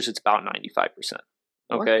 3 years, it's about 95%.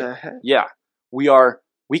 Okay? What the heck? Yeah.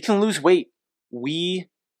 We can lose weight.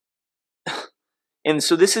 And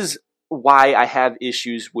so this is why I have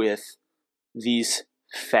issues with these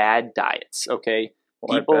fad diets, okay?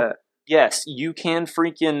 People, yes, you can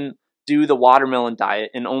freaking do the watermelon diet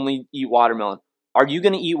and only eat watermelon. Are you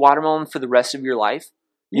going to eat watermelon for the rest of your life?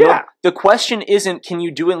 Yeah. The question isn't, can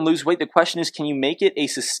you do it and lose weight? The question is, can you make it a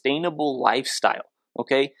sustainable lifestyle?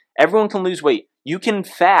 Okay? Everyone can lose weight. You can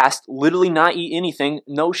fast, literally not eat anything.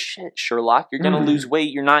 No shit, Sherlock. You're going to lose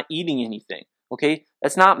weight. You're not eating anything. Okay?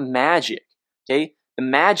 That's not magic. Okay? The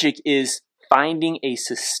magic is finding a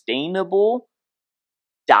sustainable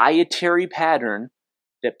dietary pattern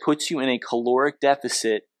that puts you in a caloric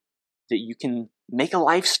deficit that you can make a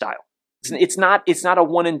lifestyle. It's not a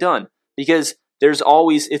one and done, because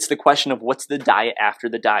it's the question of what's the diet after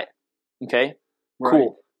the diet. Okay? Right.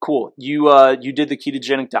 Cool. You did the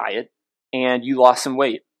ketogenic diet and you lost some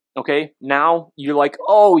weight. Okay? Now you're like,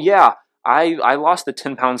 oh yeah, I lost the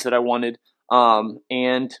 10 pounds that I wanted.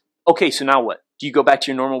 And okay, so now what? Do you go back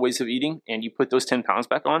to your normal ways of eating and you put those 10 pounds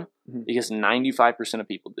back on? Mm-hmm. Because 95% of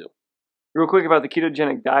people do. Real quick about the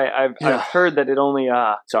ketogenic diet, I've heard that it only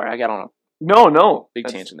sorry, I got on a big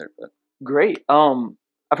tangent there, but great.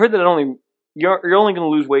 I've heard that you're only going to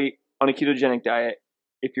lose weight on a ketogenic diet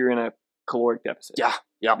if you're in a caloric deficit. Yeah.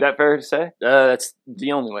 Is that fair to say? That's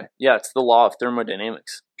the only way. Yeah, it's the law of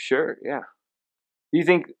thermodynamics. Sure, yeah. Do you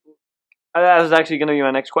think, that was actually going to be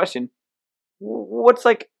my next question, what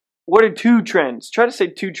are two trends? Try to say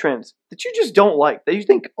two trends that you just don't like, that you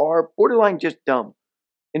think are borderline just dumb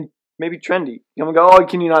and maybe trendy. You gonna go, oh,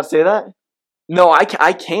 can you not say that? No,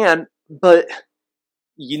 I can, but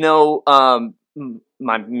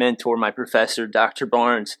my mentor, my professor, Dr.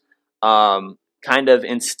 Barnes, kind of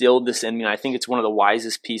instilled this in me. And I think it's one of the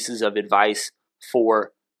wisest pieces of advice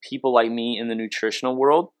for people like me in the nutritional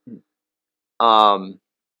world,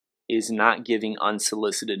 is not giving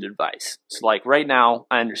unsolicited advice. So like right now,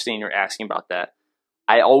 I understand you're asking about that.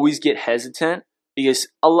 I always get hesitant because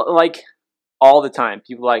like all the time,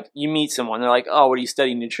 people like, you meet someone, they're like, oh, what are you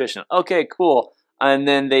studying? Nutrition. Okay, cool. And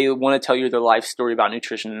then they want to tell you their life story about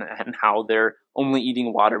nutrition and how they're only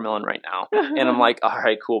eating watermelon right now. And I'm like, all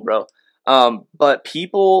right, cool, bro. But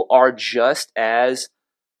people are just as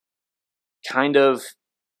kind of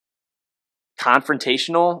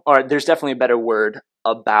confrontational, or there's definitely a better word,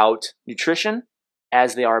 about nutrition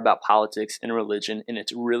as they are about politics and religion. And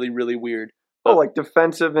it's really, really weird. Oh, like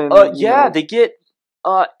defensive and yeah, they get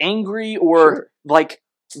angry or like,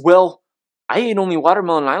 well, I ate only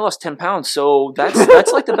watermelon and I lost 10 pounds, so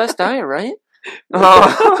that's like the best diet, right?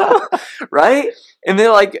 Right? And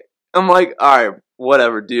they're like, I'm like, all right,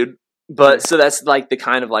 whatever, dude. But so that's like the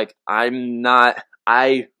kind of like,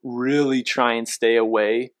 I really try and stay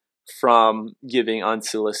away from giving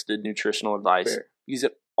unsolicited nutritional advice. Fair. Because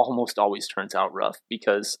it almost always turns out rough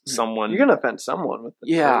because someone... You're going to offend someone with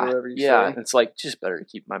it. Whatever you say. It's like, just better to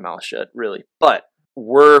keep my mouth shut, really. But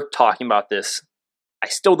we're talking about this. I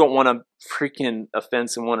still don't want to freaking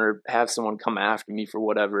offend someone or have someone come after me for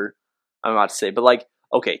whatever I'm about to say. But like,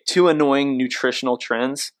 okay, 2 annoying nutritional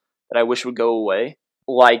trends that I wish would go away.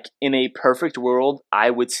 Like, in a perfect world,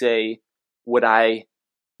 I would say what I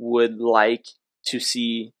would like to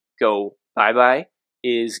see go bye-bye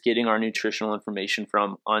is getting our nutritional information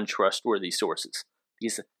from untrustworthy sources.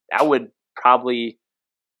 Because that would probably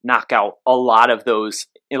knock out a lot of those.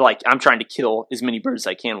 Like, I'm trying to kill as many birds as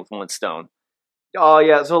I can with one stone. Oh,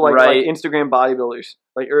 yeah. So, like Instagram bodybuilders,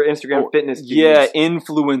 or Instagram fitness dudes. Yeah,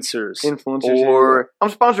 influencers. Or, I'm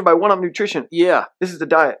sponsored by 1UP Nutrition. Yeah. This is the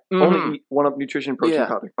diet. Only eat 1UP Nutrition protein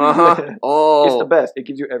powder. Oh. It's the best. It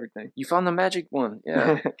gives you everything. You found the magic one.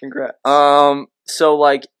 Yeah. Congrats. So,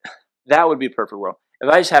 like, that would be a perfect world. If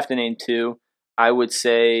I just have to name 2, I would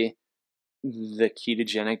say the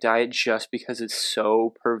ketogenic diet, just because it's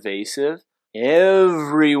so pervasive.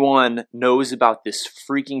 Everyone knows about this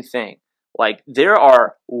freaking thing. Like, there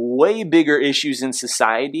are way bigger issues in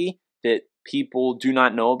society that people do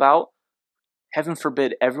not know about. Heaven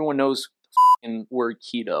forbid, everyone knows the f***ing word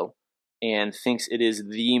keto and thinks it is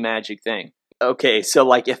the magic thing. Okay, so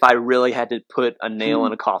like if I really had to put a nail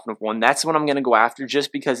in a coffin of one, that's what I'm going to go after,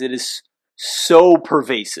 just because it is so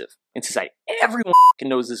pervasive in society. Everyone f***ing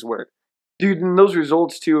knows this word. Dude, and those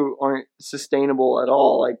results, too, aren't sustainable at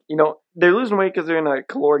all. Like, they're losing weight because they're in a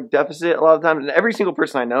caloric deficit a lot of times. And every single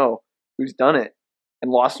person I know who's done it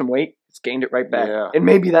and lost some weight has gained it right back. Yeah. And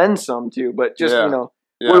maybe then some, too. But just, what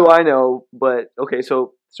do I know? But, okay,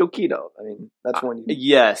 so keto. I mean, that's one.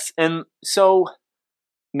 Yes. And so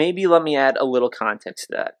maybe let me add a little context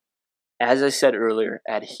to that. As I said earlier,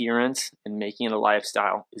 adherence and making it a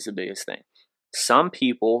lifestyle is the biggest thing. Some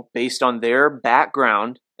people, based on their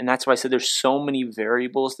background, and that's why I said there's so many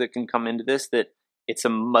variables that can come into this that it's a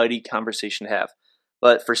muddy conversation to have.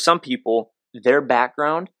 But for some people, their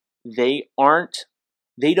background, they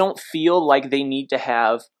don't feel like they need to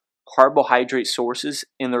have carbohydrate sources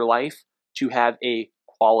in their life to have a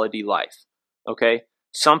quality life. Okay?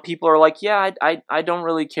 Some people are like, yeah, I don't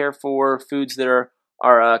really care for foods that are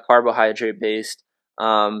carbohydrate based.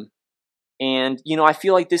 And, I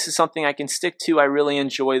feel like this is something I can stick to. I really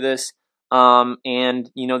enjoy this. And,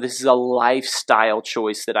 this is a lifestyle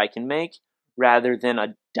choice that I can make rather than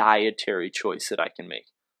a dietary choice that I can make.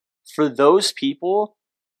 For those people,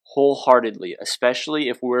 wholeheartedly, especially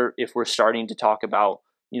if we're starting to talk about,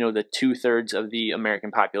 the 2/3 of the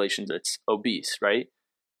American population that's obese, right?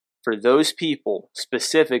 For those people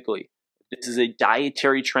specifically, if this is a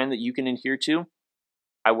dietary trend that you can adhere to,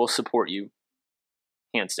 I will support you,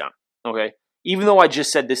 hands down. Okay? Even though I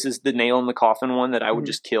just said this is the nail in the coffin one that I would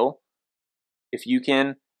just kill, if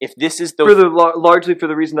this is the largely for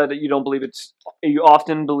the reason that you don't believe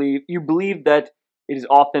you believe that it is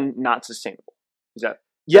often not sustainable. Is that?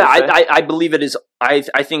 Yeah, I believe it is. I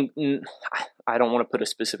think I don't want to put a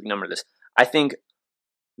specific number to this. I think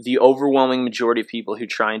the overwhelming majority of people who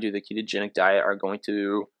try and do the ketogenic diet are going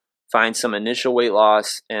to find some initial weight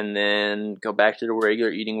loss and then go back to their regular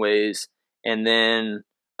eating ways and then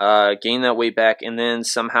gain that weight back, and then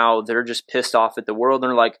somehow they're just pissed off at the world and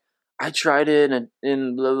they're like, I tried it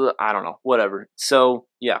and blah, blah, I don't know, whatever. So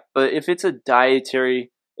yeah, but if it's a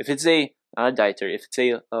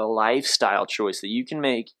lifestyle choice that you can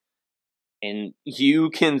make and you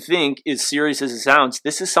can think as serious as it sounds,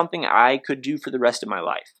 this is something I could do for the rest of my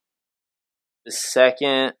life. The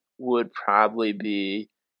second would probably be,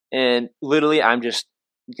 and literally I'm just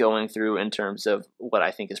going through in terms of what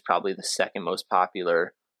I think is probably the second most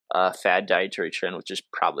popular fad dietary trend, which is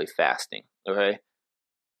probably fasting. Okay,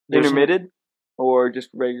 Intermittent or just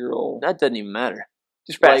regular old? That doesn't even matter.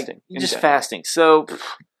 Just fasting. Just fasting. So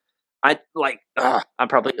I'm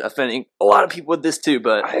probably offending a lot of people with this too,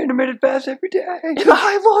 but I intermittent fast every day. and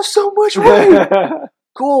I lost so much weight.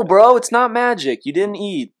 Cool, bro. It's not magic. You didn't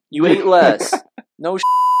eat. You ate less. No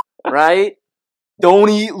right? Don't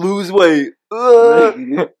eat, lose weight.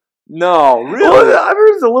 No, really. Well, I've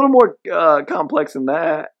heard it's a little more complex than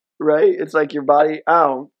that, right? It's like your body.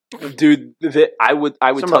 Dude, I would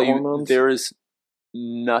Some tell you hormones. there is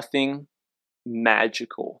nothing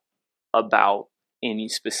magical about any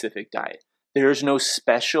specific diet. There's no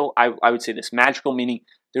special, I would say this, magical meaning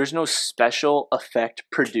there's no special effect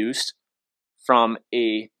produced from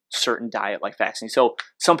a certain diet like fasting. So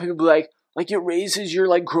some people be like it raises your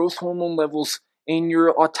like growth hormone levels and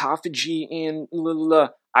your autophagy and blah, blah, blah.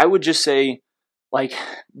 I would just say, like,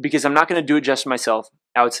 because I'm not going to do it just myself,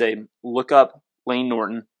 I would say look up Lane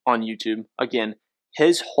Norton on YouTube. Again,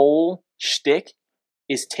 his whole shtick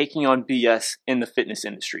is taking on BS in the fitness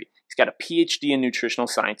industry. He's got a PhD in nutritional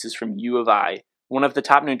sciences from U of I, one of the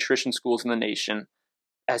top nutrition schools in the nation,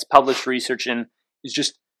 has published research and is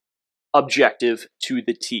just objective to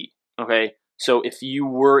the T. Okay, so if you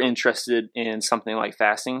were interested in something like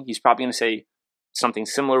fasting, he's probably going to say something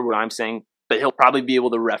similar to what I'm saying, but he'll probably be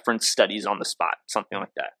able to reference studies on the spot, something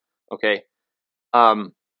like that. Okay,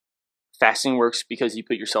 fasting works because you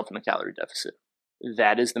put yourself in a calorie deficit.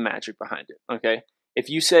 That is the magic behind it. Okay, if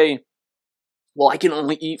you say, well, I can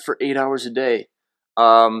only eat for 8 hours a day,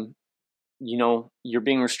 you're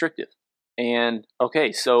being restrictive. And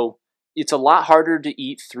okay, so it's a lot harder to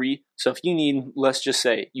eat 3. So if you need, let's just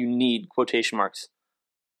say you need, quotation marks,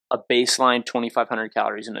 a baseline 2,500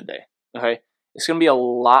 calories in a day. Okay, it's going to be a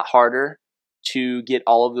lot harder to get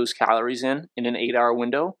all of those calories in an 8-hour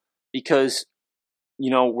window because,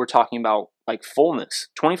 we're talking about like fullness.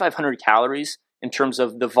 2,500 calories in terms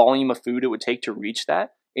of the volume of food it would take to reach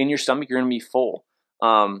that in your stomach, you're going to be full.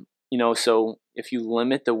 So if you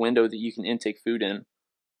limit the window that you can intake food in,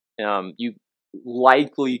 you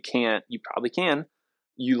likely can't, you probably can,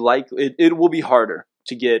 it will be harder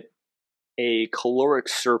to get a caloric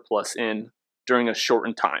surplus in during a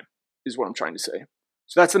shortened time, is what I'm trying to say.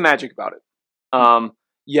 So that's the magic about it.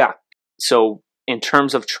 Yeah. So in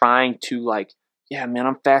terms of trying to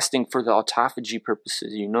I'm fasting for the autophagy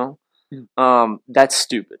purposes, that's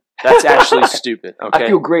stupid. That's actually stupid. Okay. I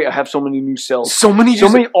feel great. I have so many new cells. So many.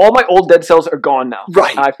 All my old dead cells are gone now.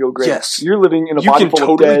 Right. I feel great. Yes. You're living in a body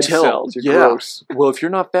full of dead cells. You're gross. Well, if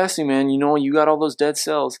you're not fasting, man, you got all those dead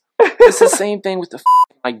cells. It's the same thing with the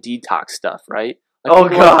detox stuff, right?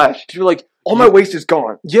 Gosh. You're like, all my waste is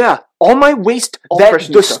gone. Yeah, all my waste,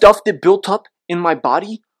 the stuff that built up in my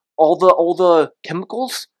body, all the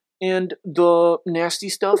chemicals and the nasty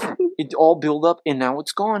stuff, it all built up, and now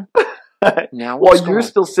it's gone. You're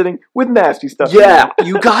still sitting with nasty stuff. Yeah,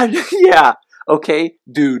 you got yeah. Okay,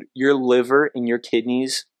 dude, your liver and your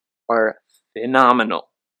kidneys are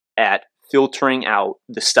phenomenal at filtering out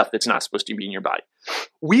the stuff that's not supposed to be in your body.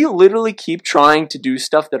 We literally keep trying to do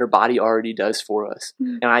stuff that our body already does for us,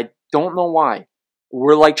 and I don't know why.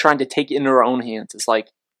 We're trying to take it into our own hands. It's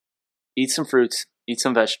like, eat some fruits, eat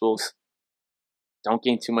some vegetables, don't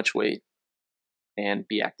gain too much weight, and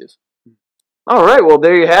be active. All right, well,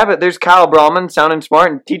 there you have it. There's Kyle Brauman, sounding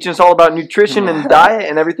smart and teaching us all about nutrition and diet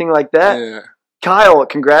and everything like that. Yeah. Kyle,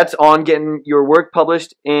 congrats on getting your work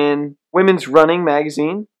published in Women's Running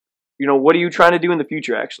magazine. What are you trying to do in the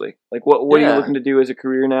future, actually? What are you looking to do as a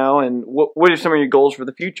career now, and what are some of your goals for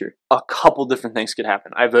the future? A couple different things could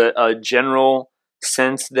happen. I have a general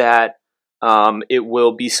sense that it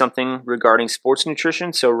will be something regarding sports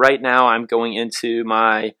nutrition. So right now I'm going into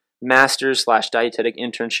my master's/dietetic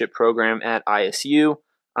internship program at ISU.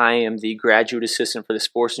 I am the graduate assistant for the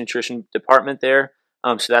sports nutrition department there.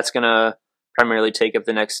 So that's going to primarily take up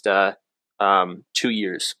the next 2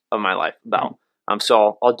 years of my life about.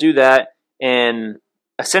 So I'll do that, and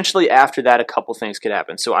essentially after that, a couple things could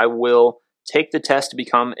happen. So I will take the test to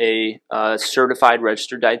become a certified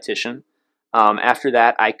registered dietitian. After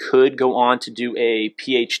that, I could go on to do a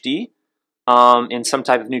PhD in some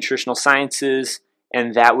type of nutritional sciences,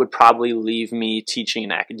 and that would probably leave me teaching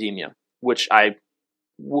in academia, which I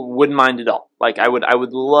wouldn't mind at all. I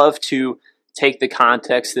would love to take the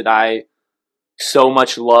context that I so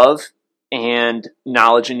much love and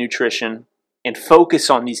knowledge in nutrition and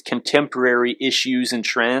focus on these contemporary issues and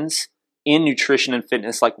trends in nutrition and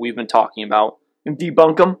fitness like we've been talking about And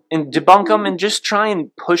debunk them. And just try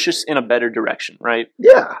and push us in a better direction, right?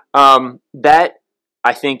 Yeah. That,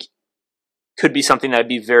 I think, could be something that I'd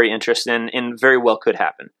be very interested in and very well could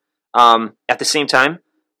happen. At the same time,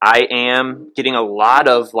 I am getting a lot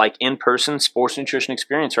of in-person sports nutrition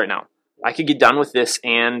experience right now. I could get done with this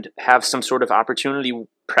and have some sort of opportunity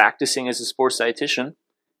practicing as a sports dietitian,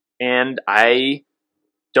 and I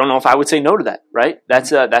don't know if I would say no to that, right?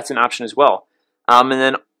 That's an option as well. And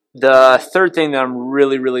then the third thing that I'm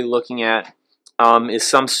really, really looking at is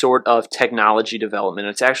some sort of technology development.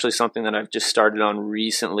 It's actually something that I've just started on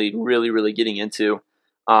recently, really, really getting into,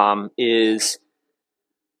 is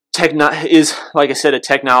like I said, a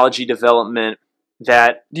technology development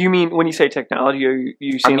that... Do you mean, when you say technology, are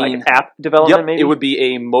you saying like app development maybe? It would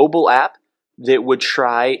be a mobile app that would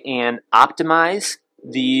try and optimize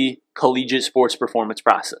the collegiate sports performance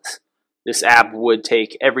process. This app would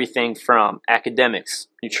take everything from academics,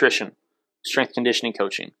 nutrition, strength conditioning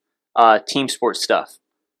coaching, team sports stuff,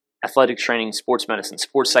 athletic training, sports medicine,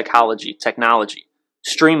 sports psychology, technology,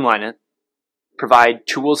 streamline it, provide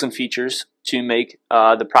tools and features to make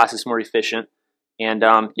the process more efficient, and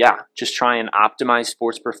just try and optimize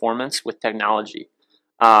sports performance with technology.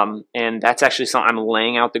 And that's actually something I'm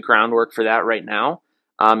laying out the groundwork for that right now,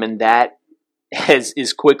 and that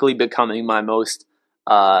is quickly becoming my most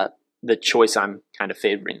the choice I'm kind of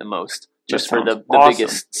favoring the most, just for the awesome.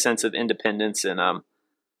 Biggest sense of independence and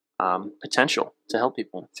potential to help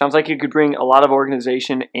people. Sounds like it could bring a lot of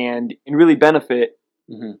organization and really benefit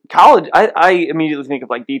college. I immediately think of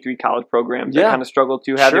D3 college programs that kind of struggle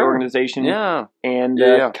to have the organization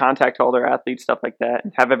and contact all their athletes, stuff like that,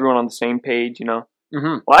 and have everyone on the same page, Well,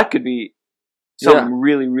 that could be something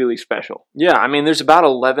really, really special. Yeah, I mean, there's about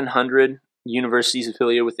 1,100 universities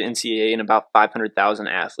affiliated with the NCAA and about 500,000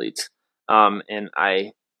 athletes. And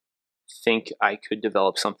I think I could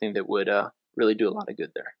develop something that would really do a lot of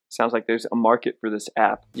good there. Sounds like there's a market for this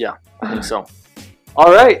app. Yeah, I think so.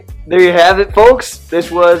 All right, there you have it, folks. This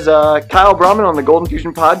was Kyle Brauman on the Golden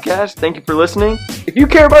Fusion Podcast. Thank you for listening. If you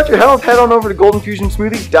care about your health, head on over to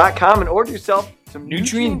goldenfusionsmoothies.com and order yourself some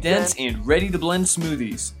nutrient-dense and ready-to-blend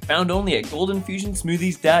smoothies. Found only at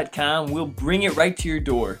goldenfusionsmoothies.com. We'll bring it right to your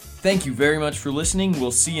door. Thank you very much for listening.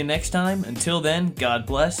 We'll see you next time. Until then, God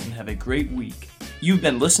bless and have a great week. You've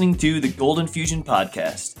been listening to the Golden Fusion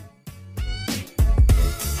Podcast.